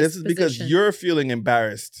put in This this is because position. you're feeling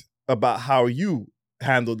embarrassed about how you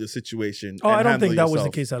handled the situation. Oh, and I don't think handle that was the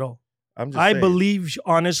yourself. case at all. I'm just I saying. believe,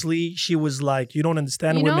 honestly, she was like, you don't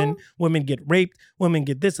understand You women. know? Women get raped. Women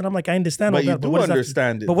get this. And I'm like, I understand But all you that. do what does that have to-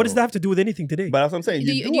 understand it. But what does though. that have to do with anything today? But that's what I'm saying.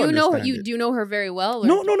 Do You you, do you know her? understand it. Do you know her very well? Or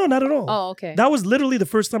no, not at all. Oh, okay. That was literally the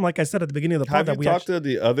first time, like I said at the beginning of the pod, Have that you we talked actually, to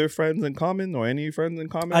the other friends in common or any friends in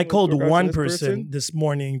common? I with called regards to one this person this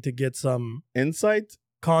morning to get some Insight?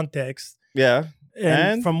 context. Yeah.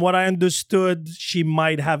 And from what I understood, she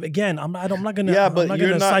might have. Again, I'm not gonna. Yeah, but I'm not you're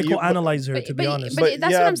gonna not- psychoanalyze her, to be honest. But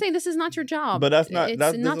that's what yeah, I'm saying. This is not your job. But that's not It's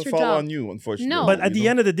that not doesn't your fall job. on you, unfortunately. No. But at the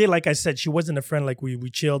end of the day, like I said, she wasn't a friend. Like we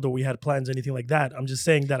chilled or we had plans, anything like that. I'm just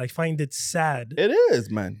saying that I find it sad, it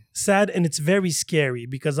is, man. and it's very scary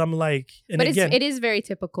because I'm like, and But again, it is very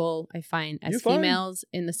typical, I find, You're as fine. females,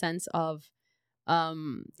 in the sense of,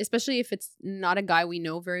 especially if it's not a guy we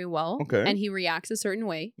know very well, Okay. and he reacts a certain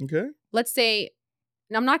way. Okay. Let's say,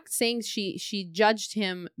 and I'm not saying she judged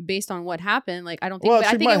him based on what happened. Like I don't think, Well, but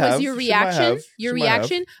I she think it might was have. your She might reaction. have. Your She might have.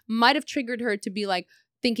 reaction might have triggered her to be like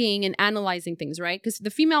thinking and analyzing things, right? Because the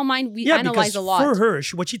female mind, we yeah, analyze because a lot. for her,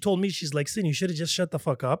 what she told me, she's like, "Sin, you should have just shut the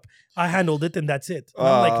fuck up. I handled it, and that's it." And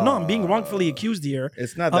I'm like, "No, I'm being wrongfully accused here."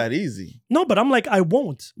 It's not that easy. No, but I'm like, I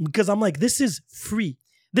won't because I'm like, this is free.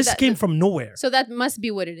 This That- came from nowhere. So that must be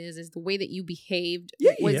what it is the way that you behaved.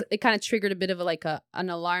 Yeah, was yeah. It kind of triggered a bit of an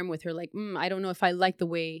alarm with her, like, I don't know if I like the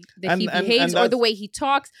way that And- he and behaves or the that's- way he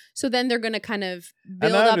talks. So then they're gonna kind of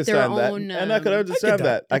build And I up their understand that. own. And I could understand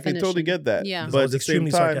that. that. I can totally definition. get that. Yeah. Because But I at was the same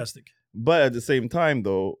extremely time, sarcastic. but at the same time,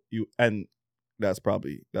 though, that's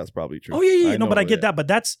probably true. Oh yeah. No, but I know get that. But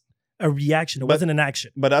that's a reaction. It But- wasn't an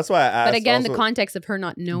action. But that's why I asked. But again, the also- context of her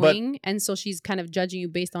not knowing, and so she's kind of judging you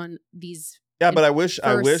based on these. Yeah, but I wish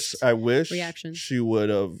first reaction. she would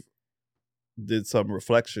have did some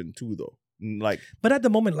reflection too, though. Like, But at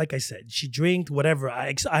the moment, like I said, she drank whatever.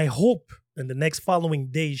 I hope in the next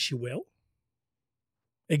following days she will.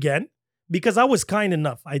 Again, because I was kind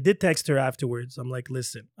enough. I did text her afterwards. I'm like,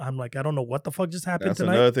 listen, I don't know what the fuck just happened that's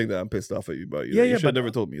tonight. another thing that I'm pissed off at you about. Yeah, You yeah, should but- have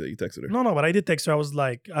never told me that you texted her. No, but I did text her. I was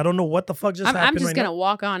like, I don't know what the fuck just I'm happened. just right gonna now.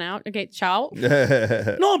 walk on out. Okay, ciao.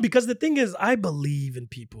 No, because the thing is, I believe in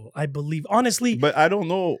people. I believe, honestly, But I don't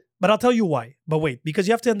know. but I'll tell you why. But wait, because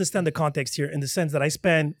you have to understand the context here in the sense that I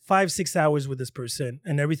spent 5-6 hours with this person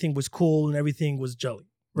and everything was cool and everything was jelly,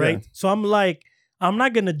 right? Yeah. So I'm like, I'm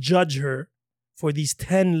not going to judge her for these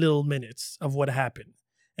 10 little minutes of what happened.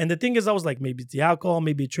 And the thing is, I was like, maybe it's the alcohol,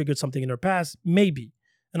 maybe it triggered something in her past, maybe.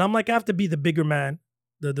 And I'm like, I have to be the bigger man,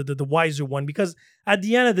 the wiser one, because at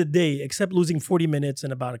the end of the day, except losing 40 minutes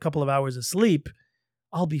and about a couple of hours of sleep,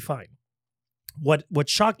 I'll be fine. What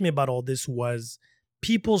shocked me about all this was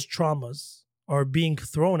people's traumas are being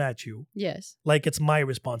thrown at you Yes, like it's my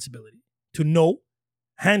responsibility to know,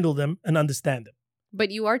 handle them, and understand them. but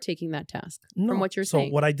you are taking that task No. from what you're so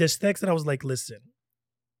saying. what I just texted, I was like, listen,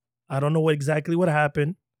 I don't know exactly what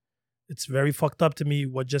happened. It's very fucked up to me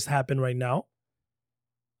what just happened right now.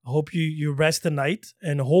 I hope you rest tonight,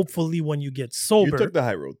 and hopefully when you get sober, You took the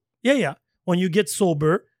high road. yeah. When you get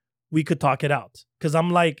sober, we could talk it out. Because I'm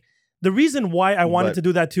like, the reason why I wanted But- to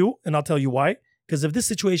do that too, and I'll tell you why. Because if this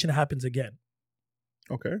situation happens again,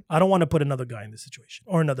 Okay. I don't want to put another guy in this situation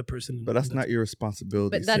or another person. But that's in not your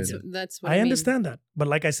responsibility. but that's Sin. that's what I mean. understand that. But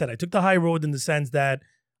like I said, I took the high road in the sense that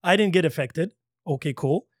I didn't get affected. Okay,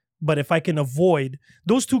 cool. But if I can avoid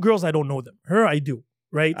those two girls, I don't know them. Her, I do.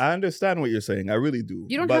 Right? I understand what you're saying. I really do.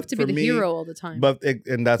 You don't But have to be for the me- hero all the time. But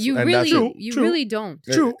and that's you and really, that's you True. really don't.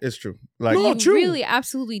 True. It's true. Like No, you true. really,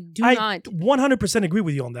 absolutely do I not. 100% agree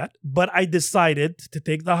with you on that. But I decided to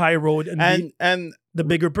take the high road and be and the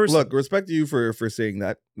bigger person. look, respect to you for saying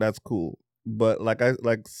that. That's cool. But like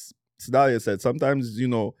Sedalia said, sometimes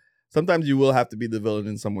sometimes you will have to be the villain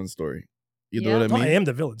in someone's story. You know Yeah. what I No, mean? I am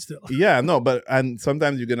the villain still. Yeah, no, but and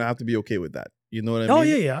sometimes you're gonna have to be okay with that. You know what I mean? Oh,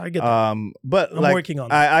 yeah, I get that. But I'm like, working on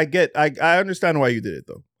it. I understand why you did it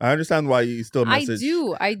though. I understand why you still I message.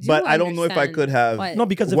 do. But I don't know if I understand could have. what- No,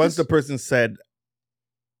 because if Once this- the person said,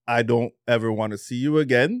 "I don't ever want to see you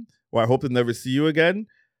again," or "I hope to never see you again,"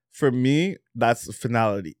 for me, that's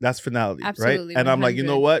finality. That's finality, Absolutely, right? And I'm like, you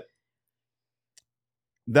know 100. what?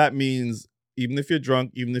 That means even if you're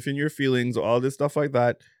drunk, even if in your feelings, all this stuff like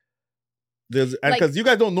that, there's and Like- because you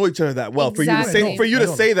guys don't know each other that well, Exactly. for you I to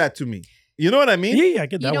don't. say that to me, you know what I mean? yeah, I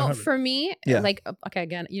get that. you know, 100. for me, Yeah. like, okay,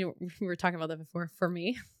 again, we were talking about that before. For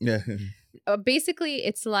me, Yeah. basically,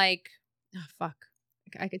 it's like, oh, fuck.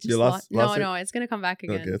 I could just You lost it? no, it's gonna come back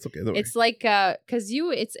again. Okay, that's okay. Don't worry. It's like, cause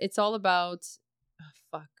it's all about. Oh,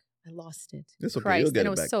 fuck, I lost it. It's okay, Christ, you'll get and it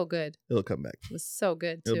it was back. so good. It'll come back. It was so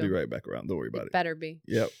good too. It'll be right back around. Don't worry about it. Better be.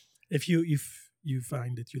 Yep. if you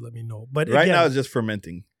find it, you let me know. But Right again, now it's just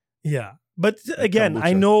fermenting. yeah. But again,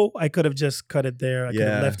 I Kombucha. know I could have just cut it there. I could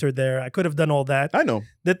have Yeah. left her there. I could have done all that. I know.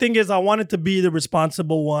 The thing is, I wanted to be the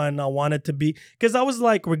responsible one. I wanted to be, because I was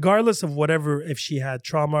like, regardless of whatever, if she had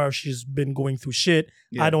trauma or she's been going through shit,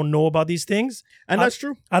 Yeah. I don't know about these things. And that's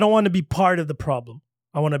true. I don't want to be part of the problem.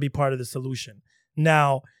 I want to be part of the solution.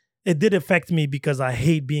 Now, it did affect me because I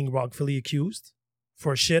hate being wrongfully accused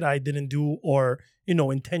for shit I didn't do or,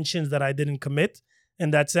 intentions that I didn't commit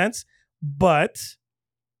in that sense. But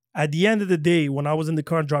at the end of the day, when I was in the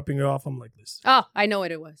car and dropping her off, I'm like this. Oh, I know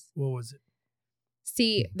what it was. What was it?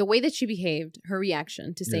 See, the way that she behaved, her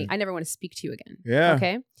reaction to saying, Yeah. I never want to speak to you again. Yeah.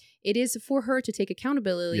 Okay. It is for her to take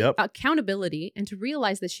accountability, Yep. and to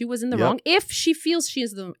realize that she was in the Yep. wrong if she feels she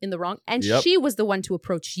is in the wrong and Yep. she was the one to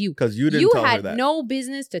approach you. Because you didn't You tell her had that. no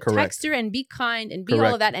business to Correct. text her and be kind and be all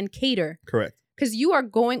Correct. of that and cater Correct. because you are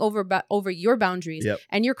going over your boundaries Yep.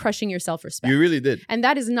 and you're crushing your self-respect. You really did. And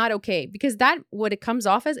that is not okay because what it comes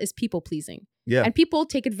off as is people pleasing. Yeah. And people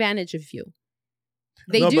take advantage of you.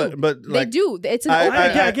 They No, do. But They like, do. It's an I- open.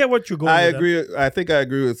 I get what you're going I with. agree. I think I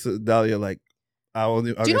agree with Dahlia. Like, I'm Do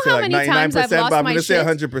you gonna know say how like many times I've 99%, lost but I'm my gonna say shit?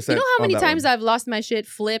 100%. You know how many on that times one. I've lost my shit,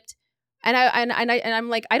 flipped, and I'm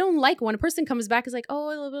like, I don't like when a person comes back is like,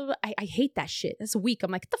 oh, blah, blah, blah. I hate that shit. That's weak.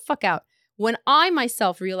 I'm like, get the fuck out. When I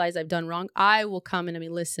myself realize I've done wrong, I will come and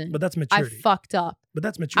listen. But that's I maturity. fucked up. But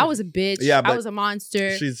that's maturity. I was a bitch. Yeah, I but was a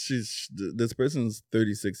monster. This person's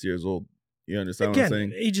 36 years old. You understand what I'm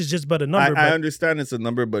Again, saying? age is just but a number. I but understand it's a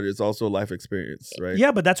number, but it's also life experience, right?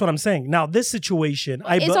 yeah, but that's what I'm saying. Now, this situation,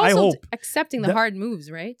 It's also I hope. accepting the that- hard moves,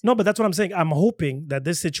 right? No, but that's what I'm saying. I'm hoping that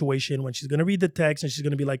this situation, when she's going to read the text and she's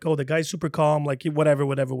going to be like, oh, the guy's super calm, like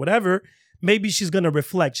whatever, maybe she's going to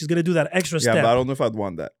reflect. She's going to do that extra Yeah, step. but I don't know if I'd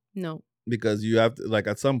want that No. because you have to, like,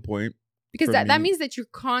 at some point, Because For that me- means that you're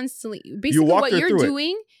constantly basically walked what her you're through it.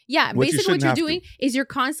 doing. Yeah, What you basically what shouldn't you're have to. doing is you're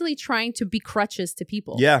constantly trying to be crutches to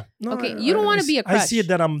people. yeah, No, Okay, you don't wanna be a I see crutch. it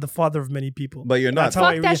that I'm the father of many people. but you're not. That's how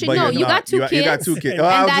I Fuck that read- shit. But No, you're you not. got two You got kids, two kids. and Oh,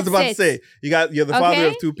 I was that's just about to it. say you're the father Okay?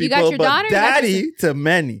 of two You people, got your but daughter, you got your daddy to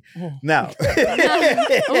many. Oh. Now,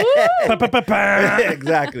 Ooh.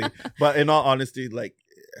 exactly. But in all honesty, like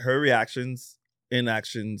her reactions,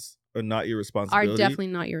 inactions are not your Are responsibility. definitely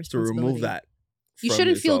not your to responsibility. remove that. You from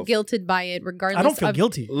shouldn't feel yourself. guilted by it, regardless. I don't feel of,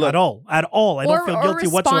 guilty Look. at all. I don't feel guilty or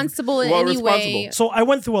whatsoever. responsible in Well, any way. responsible. So I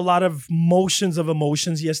went through a lot of motions of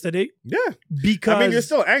emotions yesterday Yeah, because I mean, you're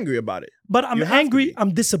still angry about it. but I'm you have to angry. be.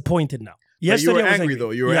 I'm disappointed now. you Yesterday were I was angry,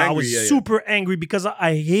 though. You were I angry, was yeah. super angry because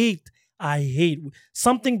I hate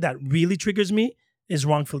something that really triggers me is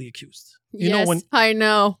wrongfully accused. You yes, know when I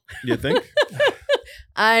know. You think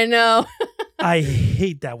I know. I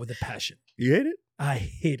hate that with a passion. you hate it? I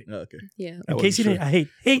hate it. Oh, okay. Yeah. I In case you wasn't didn't, I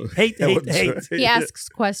hate, I wasn't hate. sure. He asks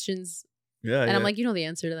questions, Yeah, and I'm like, you know the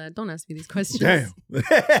answer to that. Don't ask me these questions. damn,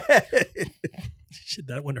 Shit,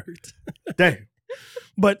 that one hurt. damn.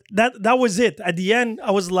 But that was it. At the end,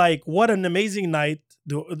 I was like, what an amazing night.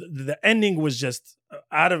 The ending was just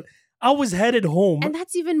out of. I was headed home. And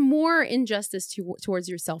that's even more injustice towards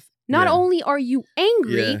yourself. Not Yeah. only are you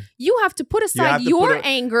angry, Yeah. you have to put aside have to your put a-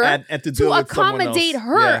 anger And to, to deal with someone accommodate else.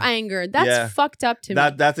 her Yeah. anger. That's Yeah. fucked up to me.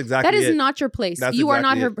 That's exactly That is it. not your place. That's You are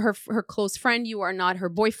not exactly her close friend. You are not her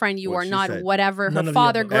boyfriend. You What are she not said. whatever. None her of the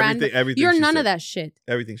father, above. grand. Everything You're she none said. of that shit.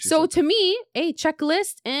 Everything she So said. to me, hey,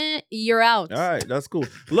 checklist, you're out. All right, that's cool.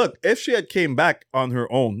 Look, if she had came back on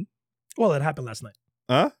her own, Well, it happened last night.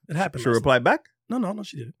 huh? It happened. She last replied back. night. No,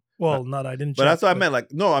 she didn't. Well, not I didn't. But check, that's what I meant.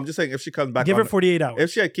 Like, no, I'm just saying if she comes back, Give on her 48 hours.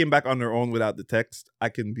 If she had came back on her own without the text, I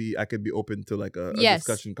can be open to like a Yes.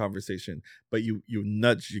 discussion conversation. But you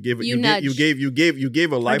nudged. You gave it. You You nudged. gave a I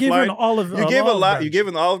gave her an lifeline. olive. You gave a olive lot. branch. You gave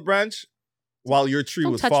an olive branch while your tree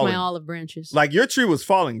Don't was touch falling. my olive branches. Like your tree was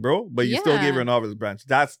falling, bro. But you still gave her Yeah. an olive branch.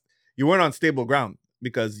 You weren't on stable ground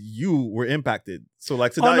because you were impacted. So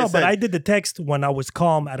like Oh Sedalia no, said, but I did the text when I was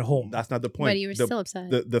calm at home. that's not the point. but you were the, still upset.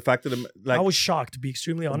 the fact of the like I was shocked. To be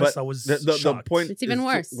extremely honest, But I was the shocked. point It's even is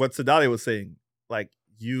worse. what Sedalia was saying. Like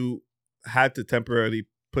you had to temporarily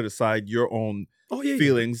put aside your own Oh yeah,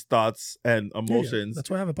 feelings, thoughts, and yeah, yeah. emotions That's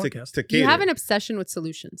why I have a to, podcast. to cater. you have an obsession with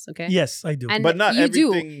solutions, okay? Yes, I do. And but not you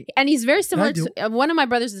everything. do. And he's very similar I do. to one of my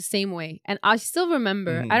brothers the same way. And I still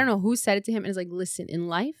remember, Mhm. I don't know who said it to him, and it's like, listen, in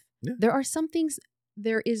life, Yeah. there are some things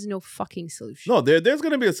there is no fucking solution. No, there's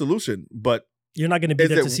going to be a solution, but You're not going to be Is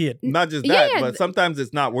there it- to see it. Not just Yeah, that, yeah, but sometimes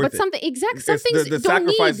it's not worth But it. some It's things the don't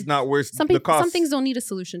sacrifice need. is not worth Some the people, cost. some things don't need a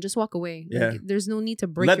solution. Just walk away. Yeah. Like, there's no need to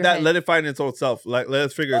break your head. Let it find its own self. Like let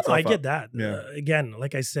us figure No, itself I out. get that. Yeah. Again,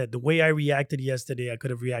 like I said, the way I reacted yesterday, I could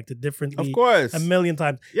have reacted differently Of course. a million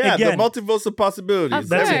times. Yeah, Again, the multiverse of possibilities.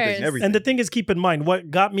 Of everything, course. everything. and the thing is, keep in mind, what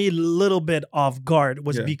got me a little bit off guard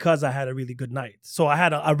was Yeah. because I had a really good night. So I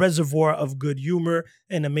had a reservoir of good humor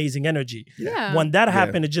and amazing energy. Yeah. When that Yeah.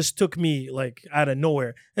 happened, it just took me like out of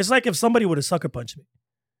nowhere. It's like if somebody would have sucker punched me.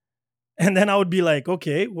 And then I would be like,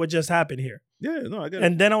 okay, what just happened here? Yeah, no, I get it.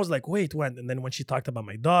 And then I was like, wait, when? And then when she talked about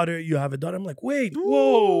my daughter, you have a daughter, I'm like, wait,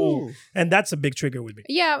 whoa. Ooh. And that's a big trigger with me.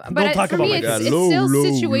 Yeah, Don't but talk for about me, my it's, God. it's Low, still low,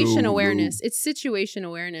 situation low, awareness. low. It's situation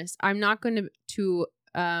awareness. I'm not going to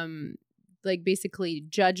like basically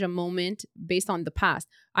judge a moment based on the past.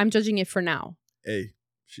 I'm judging it for now. Hey,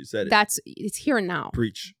 she said it. It's here and now.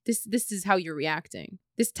 Preach. This is how you're reacting.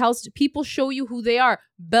 This tells people show you who they are.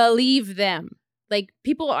 Believe them. Like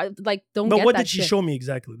people are like don't. But get what that did she shit. show me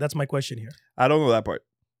exactly? That's my question here. I don't know that part.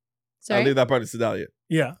 I'll Sorry. leave that part to Sedalia.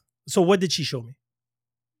 Yeah. So what did she show me?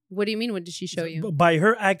 What do you mean? What did she show you? By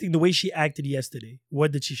her acting the way she acted yesterday,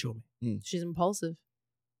 what did she show me? She's impulsive.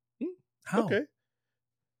 How? Okay.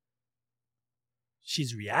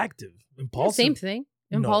 She's reactive, Yeah, impulsive. same thing.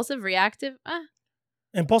 No. Impulsive, reactive.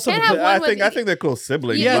 Impulsive. Can't because- have one I think they're close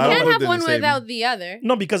siblings. You, but I don't can't know if have they're one the same. without the other.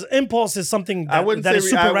 No, because impulse is something that, I wouldn't that say is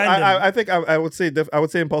super I, random. I think I would say I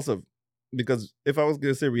would say impulsive, because if I was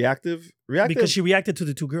gonna say reactive, because she reacted to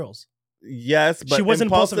the two girls. yes, but She wasn't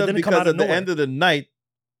impulsive, it impulsive didn't come because out of at the nowhere. end of the night,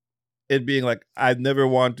 it being like I never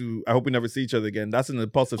want to. I hope we never see each other again. That's an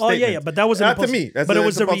impulsive Oh statement. yeah, but that was an Not to impulsive, me. That's but an it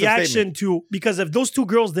was a impulsive reaction statement. to, because if those two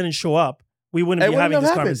girls didn't show up, we wouldn't It be wouldn't having have this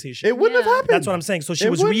happened. conversation. It wouldn't Yeah. have happened. That's what I'm saying. So she It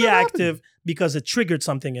was wouldn't have happened. reactive because it triggered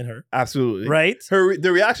something in her, Absolutely. right?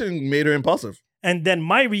 The reaction made her impulsive. And then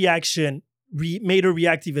my reaction made her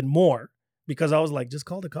react even more because I was like, just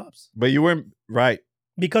call the cops. But you weren't right.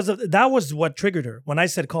 Because that was what triggered her when I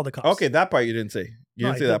said call the cops. Okay, that part you didn't say. You No,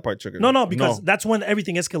 didn't I say did. that part triggered. No, because that's when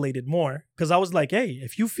everything escalated more. Because I was like, hey,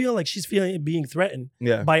 if you feel like she's being threatened,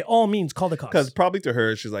 Yeah. by all means, call the cops. Because probably to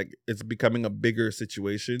her, she's like, it's becoming a bigger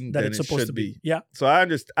situation That than it's it supposed should to be. be. Yeah. So I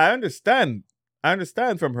understand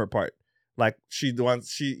from her part. Like she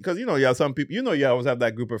wants because you have some people, you always have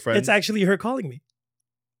that group of friends. It's actually her calling me.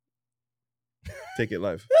 Take it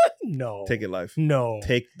live. No. Take it live. No.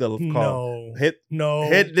 Take the call. No. Hit No.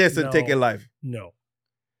 this and No. take it live. No.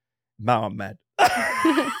 Now I'm mad.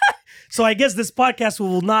 So I guess this podcast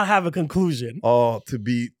will not have a conclusion. Oh, to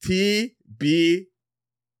be TBD?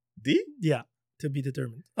 Yeah. To be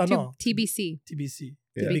determined. Oh, To no. TBC. TBC.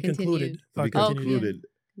 Yeah. To To be be concluded. continued. To be Continue. concluded.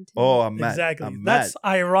 Continue. Oh, I'm mad. Exactly. I'm That's mad.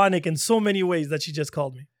 ironic in so many ways that she just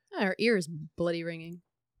called me. Her ear is bloody ringing.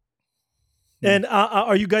 And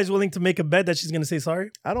are you guys willing to make a bet that she's going to say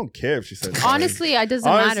sorry? I don't care if she said it. Honestly, it doesn't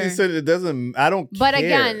Honestly, matter. said it doesn't. I don't. But care.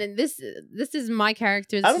 again, this is my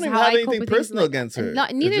character. This I don't is even how have I cope anything with things. personal against her. No,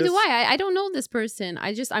 It neither do just- I. I don't know this person.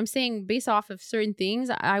 I'm saying based off of certain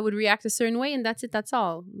things, I would react a certain way, and that's it. That's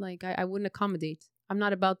all. Like I wouldn't accommodate. I'm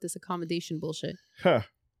not about this accommodation bullshit. Huh.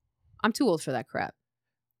 I'm too old for that crap.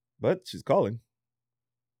 But she's calling.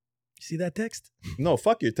 You see that text? No,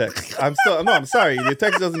 fuck your text. I'm sorry. Your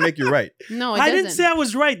text doesn't make you right. No, it I doesn't. didn't say I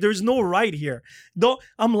was right. There's no right here. Though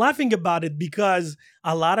I'm laughing about it because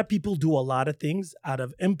a lot of people do a lot of things out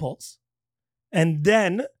of impulse. And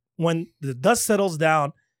then when the dust settles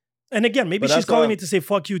down, and again, maybe But she's that's calling all- me to say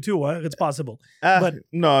fuck you too. Huh? It's possible. But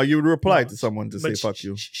no, you would reply No, to someone to say But fuck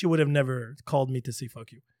you. She would have never called me to say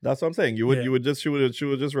fuck you. That's what I'm saying. You would Yeah. you would just she would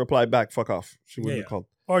just reply back, fuck off. She wouldn't Yeah, have called.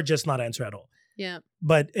 Or just not answer at all. Yeah.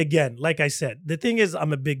 But again, like I said, the thing is,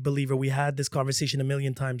 I'm a big believer. We had this conversation a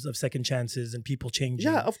million times of second chances and people changing.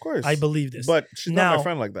 Yeah, of course. I believe this. But she's not Now- my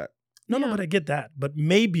friend like that. No, Yeah. but I get that. But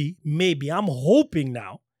maybe I'm hoping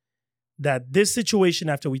now that this situation,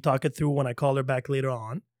 after we talk it through when I call her back later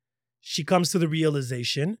on, she comes to the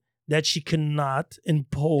realization that she cannot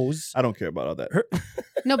impose I don't care about all that. her.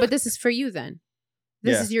 No, but this is for you then.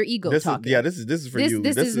 This Yeah. is your ego This is talking. this is for you.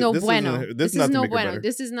 This is no bueno. This This is not is to no make her bueno. better.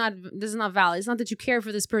 This is not valid. It's not that you care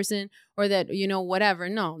for this person or that whatever.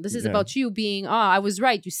 No, this is Yeah. about you being. I was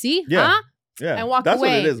right. You see? Yeah. Huh? Yeah, And walk that's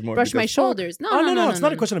away. what it is more. Brush my because fuck, shoulders. No, Oh, no, it's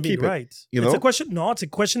not a question of being Keep it, right. you It's know? a question. No, it's a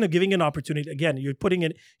question of giving an opportunity. Again, you're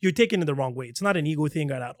taking it the wrong way. It's not an ego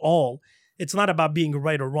thing at all. It's not about being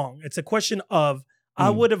right or wrong. It's a question of I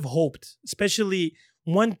Mm. would have hoped, especially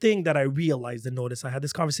one thing that I realized and noticed. I had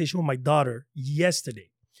this conversation with my daughter yesterday,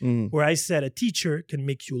 Mm. where I said a teacher can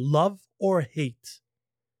make you love or hate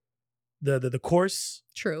the course,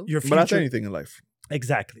 True. your future. But that's anything in life.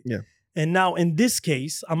 Exactly. Yeah. And now in this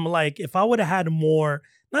case, I'm like, if I would have had more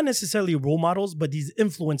not necessarily role models, but these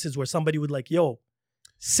influences where somebody would like, yo,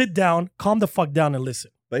 sit down, calm the fuck down and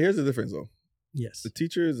listen. But here's the difference, though. Yes. The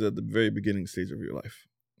teacher is at the very beginning stage of your life.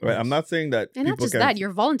 Right? Yes. I'm not saying that And not people just can't... that,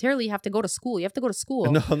 you're voluntarily have to go to school. You have to go to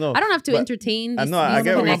school. No. I don't have to But- entertain I these, know, I these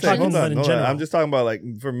get what you're saying. connections. Hold But on, in hold on. general. I'm just talking about, like,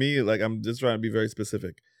 for me, like, I'm just trying to be very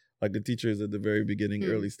specific. Like, the teacher is at the very beginning,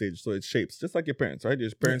 early stage. So it shapes, just like your parents, right? Your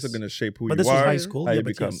parents Yes. are going to shape who But you this was are, high school. how Yeah, you but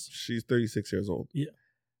become. yes. She's 36 years old. Yeah.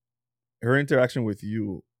 Her interaction with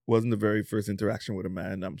you wasn't the very first interaction with a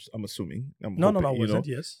man, I'm assuming. No, hoping, it you know? wasn't.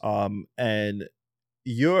 Yes. And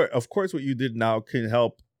of course, what you did now can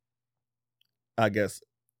help, I guess,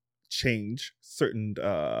 change certain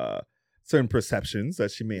perceptions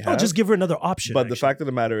that she may have. Oh, just give her another option. But the actually. fact of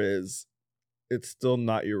the matter is, it's still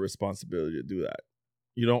not your responsibility to do that.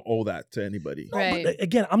 You don't owe that to anybody. No, Right. but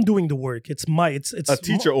again, I'm doing the work. It's A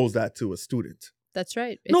teacher owes that to a student. That's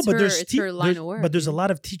right. No, It's but her, there's it's her line of work. but there's a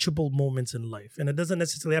lot of teachable moments in life, and it doesn't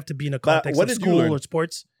necessarily have to be in a But context what of did you school learn? or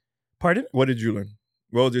sports. Pardon? What did you learn?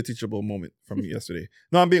 What was your teachable moment from yesterday?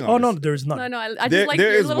 No, I'm being honest. Oh no, there's none. No, I There- just like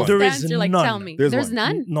there your is little one. There stance. is You're like, none. tell me. There's There's one.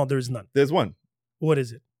 none? No, there's none. There's one. What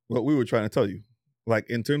is it? What we were trying to tell you.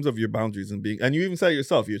 Like, in terms of your boundaries and you even said it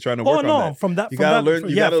yourself, you're trying to work Oh on no, that. from that, You from gotta that, learn.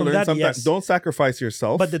 You yeah, gotta from learn that, sometimes. yes. Don't sacrifice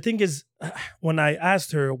yourself. But the thing is, when I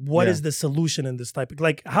asked her, what Yeah. is the solution in this type?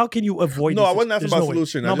 Like, how can you avoid? No, this? I wasn't asking There's about no way.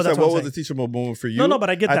 solution. No, I but just that's said, what I'm was the saying. teachable moment for you? No, but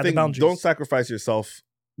I get that, the think boundaries. don't sacrifice yourself.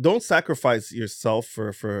 Don't sacrifice yourself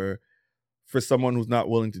for someone who's not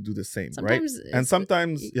willing to do the same, right? Sometimes And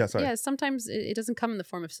sometimes, sorry. Yeah, sometimes it doesn't come in the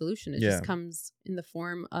form of solution. It Yeah. just comes in the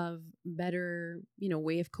form of better,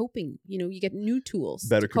 way of coping. You get new tools.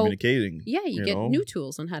 Better to cope. communicating. Yeah, you get know? new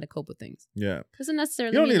tools on how to cope with things. Yeah. Doesn't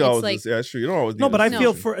necessarily You don't mean need it's always like this. Yeah, that's true. You don't always need No, but a I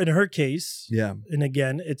feel solution. in her case, Yeah. and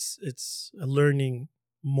again, it's a learning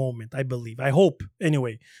moment. I believe. I hope.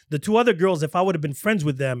 Anyway, the two other girls, if I would have been friends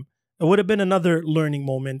with them, it would have been another learning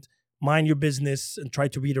moment. Mind your business and try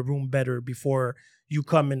to read a room better before you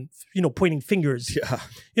come and pointing fingers. Yeah.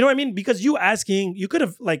 You know what I mean? Because you could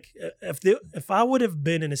have like if I would have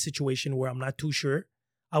been in a situation where I'm not too sure,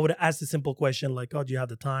 I would have asked a simple question like, "Oh, do you have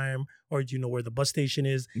the time, or do you know where the bus station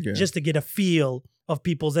is?" Yeah. Just to get a feel of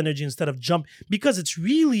people's energy instead of jump. Because it's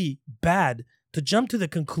really bad to jump to the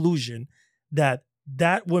conclusion that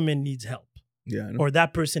woman needs help Yeah. I know. or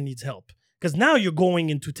that person needs help. Because now you're going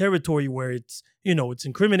into territory where it's it's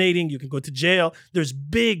incriminating. You can go to jail. There's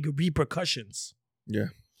big repercussions. Yeah.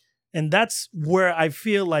 And that's where I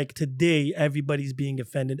feel like today everybody's being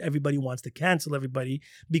offended. Everybody wants to cancel everybody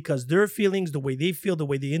because their feelings, the way they feel, the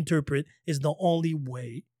way they interpret is the only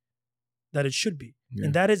way that it should be. Yeah.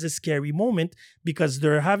 And that is a scary moment because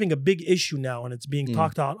they're having a big issue now and it's being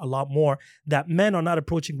talked out a lot more that men are not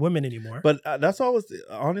approaching women anymore. But that's always,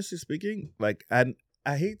 honestly speaking, like, and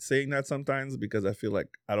I hate saying that sometimes because I feel like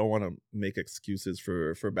I don't want to make excuses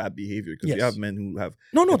for bad behavior because you Yes. have men who have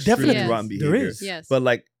no, extremely definitely. rotten Yes. behavior. There is. yes. But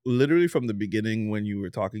like literally from the beginning when you were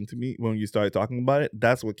talking to me, when you started talking about it,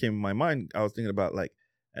 that's what came in my mind. I was thinking about like,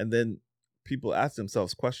 and then people ask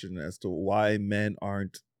themselves questions as to why men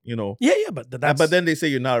aren't, Yeah, but that's... but then they say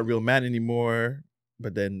you're not a real man anymore.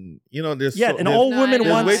 But then, there's Yeah, so, and there's, all No, I women know.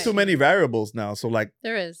 there's want... way too many variables now. So like,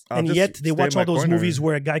 there is. I'll and just yet they stay watch in my all those corner. movies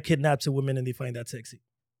where a guy kidnaps a woman and they find that sexy.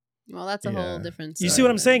 Well, that's a whole Yeah. different. You see story, what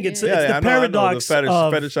I'm but saying? It's yeah. the I know, paradox the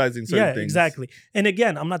of... fetishizing certain Yeah, things. exactly. And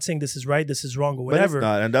again, I'm not saying this is right, this is wrong, or But it's whatever.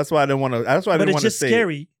 not, and that's why I didn't want to. That's why I But didn't it's want to just say.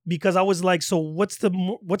 scary because I was like, so what's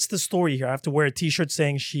the story here? I have to wear a T-shirt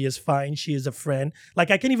saying she is fine, she is a friend. Like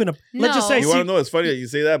I can't even. Let's just No. say, You want to know? It's funny that you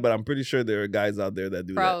say that, but I'm pretty sure there are guys out there that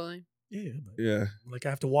do Probably. yeah, but that. Yeah. like I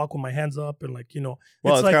have to walk with my hands up and like Well,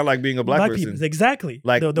 it's like kind of like being a black person. people. Exactly.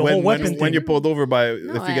 Like the when, whole weapon when thing you're pulled over by,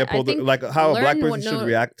 No, if you get I pulled, think like how a black learn person what- should no-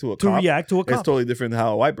 react to a to cop. react to a It's cop. totally different than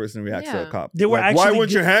how a white person reacts to a Yeah. cop. They were Like, why actually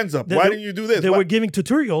weren't your gi- hands up? they- Why they- didn't you do this? They Why- were giving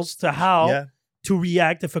tutorials to how yeah, to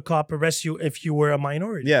react if a cop arrests you if you were a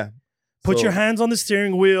minority. yeah. Put So, your hands on the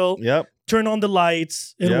steering wheel, Yep. turn on the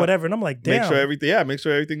lights, and Yeah. whatever. And I'm like, damn. Make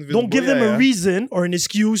sure everything's visible. don't give them yeah, a reason or an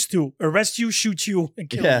excuse to arrest you, shoot you, and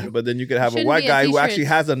kill Yeah, you. but then you could have a Shouldn't white be a guy who t-shirt. actually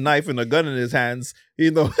has a knife and a gun in his hands.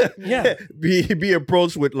 Yeah. be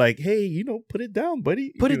approached with like, hey, put it down,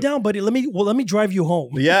 buddy. Put it down, buddy. Let me drive you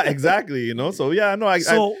home. Yeah, exactly. So yeah, no,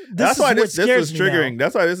 So that's this why is what this was scares me now. triggering.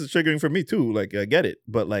 That's why this is triggering for me too. Like I get it,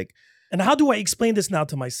 but like, And how do I explain this now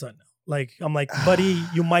to my son? Like I'm like, buddy,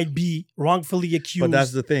 you might be wrongfully accused. but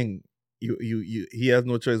that's the thing. He has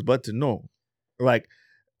no choice but to know. Like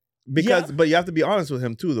because, but you have to be honest with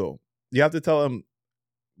him too, though. You have to tell him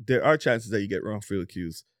there are chances that you get wrongfully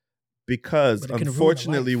accused because But it can ruin a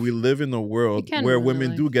unfortunately life. we live in a world It can where ruin a women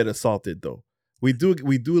life. do get assaulted though. We do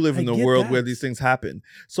live in I a get world that. where these things happen.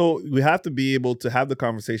 So we have to be able to have the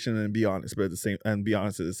conversation and be honest, but at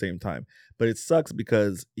the same time. But it sucks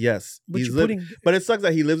because yes, But he's you're living. putting But it sucks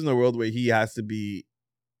that he lives in a world where he has to be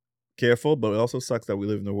careful. But it also sucks that we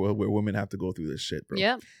live in a world where women have to go through this shit, bro.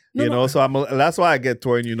 Yeah. No, you no, know, so that's why I get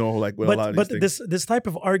torn. You know, like with a lot of but these things. this type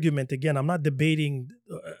of argument again, I'm not debating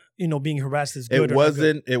being harassed is good It or not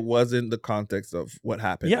good. wasn't the context of what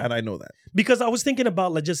happened, Yeah. and I know that. Because I was thinking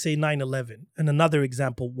about, let's just say 9/11 and another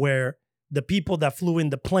example where the people that flew in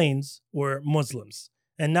the planes were Muslims.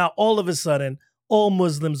 And now all of a sudden, all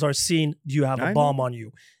Muslims are seeing you have a I bomb know. on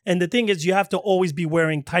you. And the thing is, you have to always be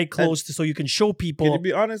wearing tight clothes so you can show people. Can you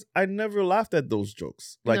be honest? I never laughed at those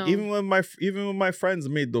jokes. Like No. even when my friends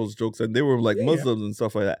made those jokes and they were like Yeah. Muslims and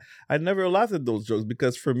stuff like that, I never laughed at those jokes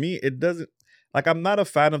because for me it doesn't. Like I'm not a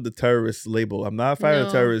fan of the terrorist label. I'm not a fan of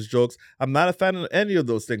No. terrorist jokes. I'm not a fan of any of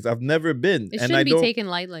those things. I've never been. It and shouldn't I be don't. taken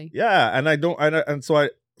lightly. Yeah, and I don't. And so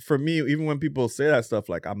for me, even when people say that stuff,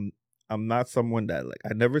 like I'm not someone that like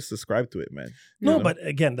I never subscribe to it, man. No, You know? but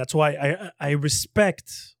again, that's why I respect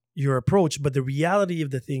your approach. But the reality of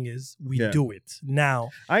the thing is, we Yeah. do it. Now,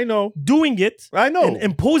 I know. doing it I know. and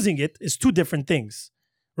imposing it is two different things,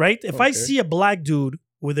 right? If I Okay. see a black dude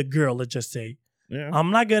with a girl, let's just say, yeah.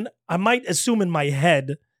 I might assume in my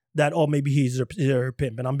head that, oh, maybe he's her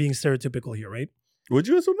pimp. And I'm being stereotypical here, right? Would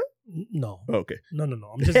you assume that? No. Oh, okay. No.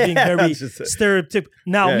 I'm just being very Just saying. stereotypical.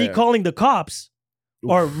 Now, Yeah, me yeah. calling the cops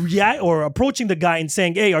or approaching the guy and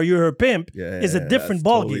saying, hey, are you her pimp? is a different that's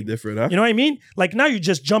ball totally game. different, huh? You know what I mean? Like now you're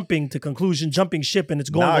just jumping to conclusion, jumping ship, and it's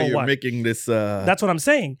going now all you're wild. making this. That's what I'm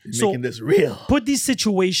saying. So making this real. put these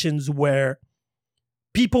situations where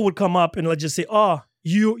people would come up and let's just say, oh,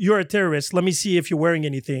 you're a terrorist. Let me see if you're wearing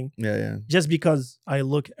anything. Yeah. Just because I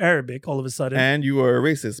look Arabic all of a sudden. And you are a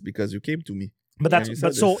racist because you came to me. but and you that's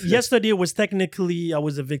said so this. yesterday was technically I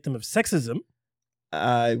was a victim of sexism.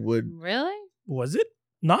 I would. Really? Was it?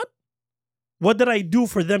 Not? What did I do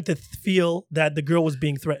for them to feel that the girl was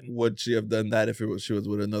being threatened? Would she have done that if she was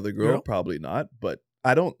with another girl? Girl? Probably not. But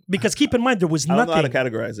I don't. Because keep in mind there was I don't know how to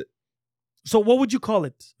nothing. categorize it. So what would you call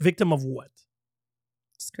it? Victim of what?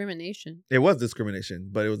 Discrimination. It was discrimination,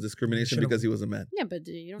 but it was discrimination Should've- because he was a man. Yeah, but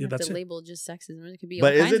you don't Yeah, have that's to it. label just sexism. It could be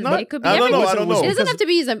But all is kinds it of not? It could be I don't know. everything. I don't know. It doesn't have to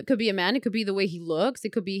be. It could be a man. It could be the way he looks.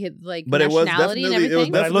 It could be his, like But it was nationality and definitely- it was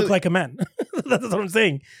everything. But I look Definitely- like a man. That's what I'm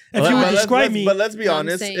saying. If But you would let's- describe me, But let's be No, I'm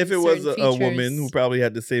honest. saying If it was certain a woman features. who probably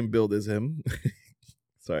had the same build as him.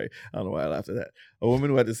 Sorry, I don't know why I laughed at that. A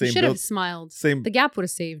woman who had the You same should have build. smiled. Same. The gap would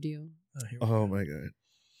have saved you. Oh my god.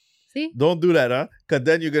 See? Don't do that, huh? Because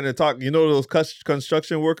then you're gonna talk. You know those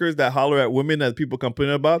construction workers that holler at women that people complain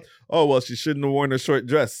about. Oh well, she shouldn't have worn a short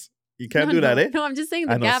dress. You can't No, do that, no, eh? No, I'm just saying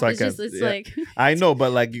I the know, gap is sarcasm, just. It's yeah. like I know,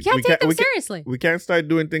 but like you can't take them we can't seriously. we can't start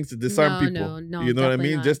doing things to disarm No, people. no, you know what I definitely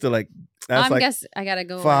mean? not. Just to like that's I'm like guess I gotta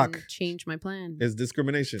go fuck. and change my plan. it's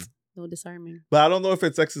discrimination. No disarming. But I don't know if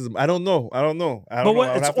it's sexism. I don't know. I don't know. I But don't know. what,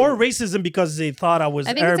 I would it's have to- or racism because they thought I was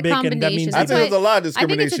I think it's a Arabic, and that combination. means I That's think why- there was a lot of I think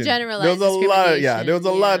discrimination. it's a generalized There was a lot. Yeah, there was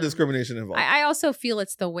a lot of discrimination, yeah. discrimination involved. I also feel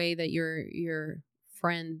it's the way that your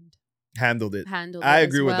friend Handled it. handled. I it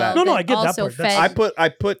agree as with well, that. No, I get that also part. That's- fed- I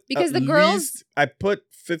put Because at the girls- least- I put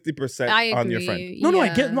 50% I on your agree. friend. no, I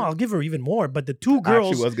yeah. get no. I'll give her even more. But the two I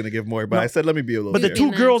girls, actually was gonna give more, but No. I said let me be a little. but the fair. two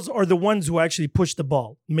Amen. girls are the ones who actually pushed the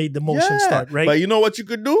ball, made the motion start, right? But you know what you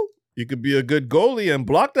could do? You could be a good goalie and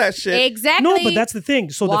block that shit. Exactly. No, but that's the thing.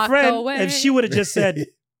 So Walk the friend, away. if she would have just said,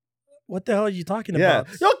 "What the hell are you talking Yeah.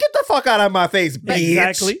 about?" Yo, get the fuck out of my face, bitch.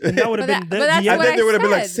 Exactly, and that would have But been that- but that's the And what then I they would have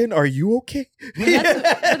been like, said. Sin, are you okay?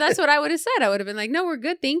 But that's what I would have said. I would have been like, "No, we're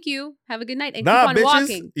good. Thank you. Have a good night." And Nah, keep on bitches.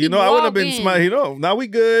 walking. You Keep know, I would have been walking. smart. You know, now we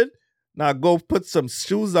good. Now go put some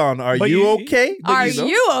shoes on. Are But you you- okay? But Are know.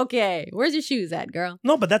 you okay? Where's your shoes at, girl?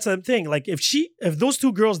 No, but that's the thing. Like if those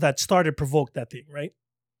two girls that started provoked that thing, right?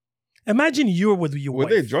 Imagine you were with your Were wife.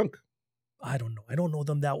 they drunk? I don't know. I don't know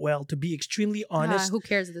them that well. To be extremely honest, Who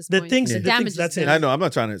cares at this The point? things- The the damage things- is that's it. done. I know. I'm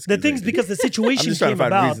not trying to. the excuse things anything. because the I'm situation just trying came to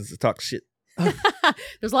find about. reasons to talk shit.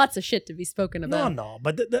 There's lots of shit to be spoken No, about. no.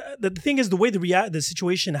 But the thing is, the way the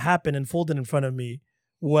situation happened and folded in front of me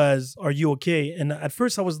was, "Are you okay?" And at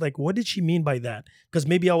first, I was like, "What did she mean by that?" Because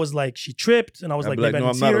maybe I was like, she tripped, and I was I'd like, be like, "Maybe no, I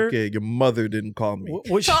I'm didn't not see her." okay. Your mother didn't call me.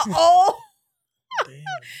 What she- Oh, Damn.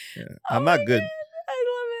 Yeah. I'm not good. I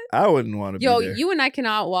I wouldn't want to love it. Yo, be there. you and I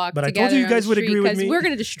cannot walk But I together. told you you on guys the would street agree with 'cause me. We're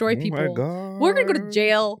gonna destroy Oh my people. God. We're gonna go to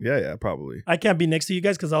jail. Yeah, probably. I can't be next to you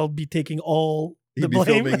guys because I'll be taking all the He'd be blame.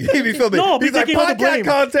 filming. He'd be filming. No, I'll be He's like, taking all the podcast blame.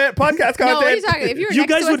 content. Podcast content. No, what are you talking? If you were You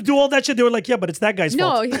next guys to would do all that shit. They were like, "Yeah, but it's that guy's no,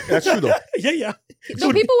 fault." That's true though. Yeah.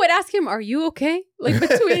 no. People would ask him, "Are you okay?" Like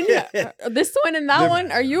between this one and that They're-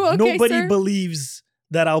 one, are you okay, Nobody sir? believes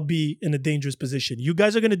that I'll be in a dangerous position. You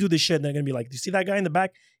guys are going to do this shit and they're going to be like, do you see that guy in the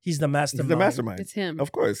back? He's the mastermind. He's the mastermind. It's him.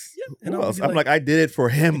 Of course. and Who I'll else? be I'm like, I did it for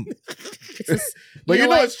him. But you know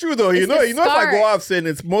what? it's true though. It's You know the if I scar. go off saying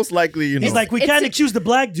it's most likely, you know. He's like, we It's can't a- accuse the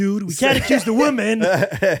black dude. We can't accuse the woman.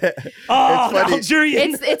 it's Oh, the funny.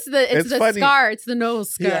 Algerian. It's It's the funny. scar. It's the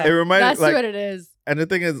nose scar. Yeah. It reminded That's like, what it is. and the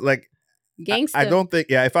thing is, like, Gangsta. I don't think,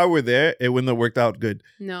 if I were there, it wouldn't have worked out good.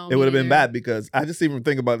 No, It me would have been neither. bad because I just even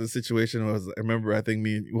think about the situation. I remember, I think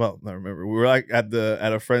we were like at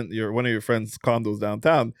a friend, one of your friends' condos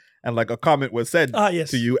downtown, and like a comment was said Yes.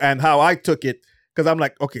 to you, and how I took it. Because I'm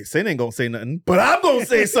like, okay, Saint ain't gonna say nothing, but I'm gonna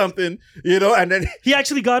say something, and then He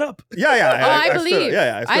actually got up. I believe.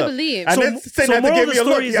 I I believe. And So- then Saint so had to moral give of me the a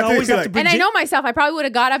look. story is You I have to always be have to like, bring And I know myself. I probably would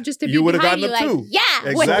have got up just to be You would have behind you, gotten like, up too.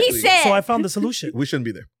 yeah, what he Exactly. said. So I found the solution. we shouldn't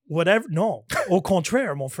be there. Whatever. No. Au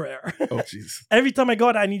contraire, mon frère. Oh, jeez. Every time I go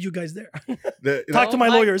out, I need you guys there. Talk to my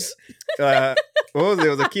my- lawyers. What was it? It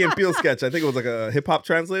was a Key and Peele sketch. I think it was like a hip hop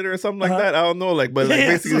translator or something like Uh-huh. that. I don't know, like, but like Yeah,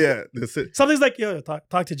 basically, yeah. That's it. Something's like, yo,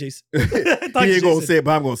 talk to Jason. He Talk to ain't gonna Jason. say it,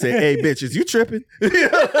 but I'm gonna say, "Hey, bitches, you tripping?"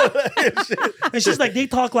 It's just like they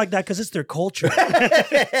talk like that because it's their culture.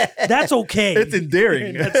 That's okay. It's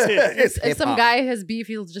endearing. That's it. It's If some hip-hop. guy has beef,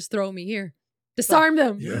 he'll just throw me here. Disarm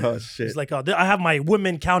them. Oh shit! It's like, I have my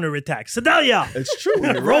women counterattack. Sedalia, It's true.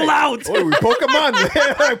 You're roll right. out. Oh, we Pokemon.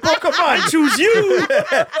 I Pokemon. choose you.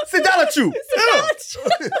 Sidalachu.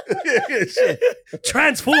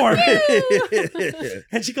 Transform.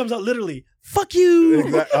 And she comes out literally, fuck you.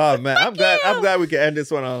 Exactly. Oh man, I'm glad we can end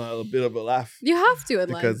this one on a bit of a laugh You have to in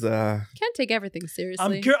life. because Can't take everything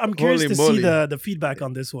seriously. I'm curious Holy to moly. see the feedback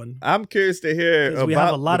on this one. I'm curious to hear Because about. we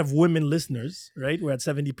have a lot of women listeners, right? We're at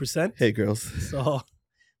 70%. Hey girls. So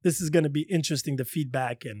this is going to be interesting, the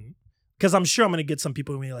feedback. And because I'm sure I'm going to get some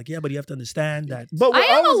people who are like, yeah, but you have to understand that. But I we're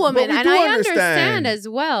am always- a but woman we and do I understand as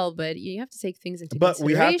well, but you have to take things into But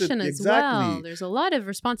we have to- consideration as well. exactly. There's a lot of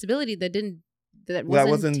responsibility that that wasn't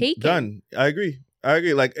wasn't taken. done. I agree.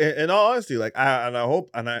 Like in all honesty, like I hope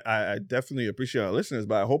and I definitely appreciate our listeners,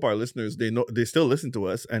 but I hope our listeners they still listen to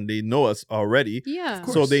us and they know us already, Yeah.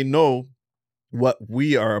 course. so they know what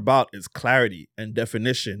we are about is clarity and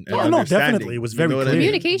definition and Oh, no, understanding. definitely. It was You very know what I clear. mean?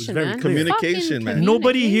 Communication, It was very man. clear. Communication, Fucking man.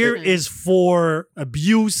 Nobody here communication. is for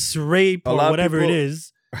abuse, rape, A lot or of whatever it people-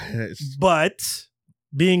 is. It's- But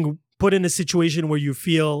being put in a situation where you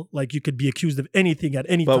feel like you could be accused of anything at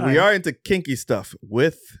any but time. we are into kinky stuff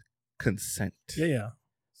with consent. Yeah.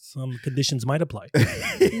 Some conditions might apply.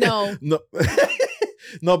 No. no.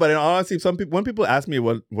 No, but in all honesty, when people ask me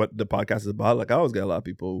what the podcast is about, like I always get a lot of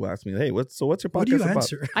people who ask me, "Hey, what's your podcast What do you about?"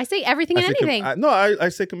 answer? I say everything I and say anything. I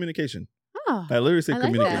say communication. Oh. I literally say I like that.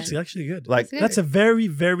 communication. That's actually good. Like That's good. That's a very,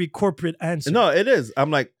 very corporate answer. no, it is.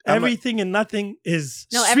 I'm like Everything and nothing is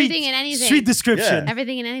No, street, everything and anything. street description. Yeah.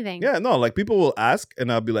 Everything and anything. Yeah, no, like people will ask,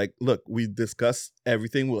 and I'll be like, "Look, we discuss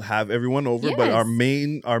everything. We'll have everyone over, but Yes. our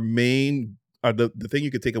main, the thing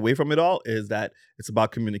you could take away from it all is that it's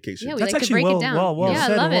about communication." Yeah, we That's like to actually break well, it down. well Yeah, I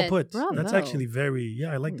said love and well it. put. Bravo. That's actually very,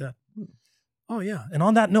 I like that. Oh, yeah. And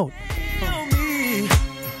on that note,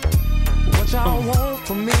 What y'all want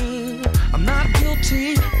from me? I'm not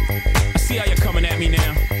guilty. I see how you're coming at me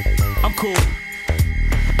now. I'm cool.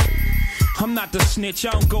 I'm not the snitch.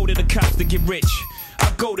 I don't go to the cops to get rich.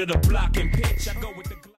 I go to the block and pitch. I go with the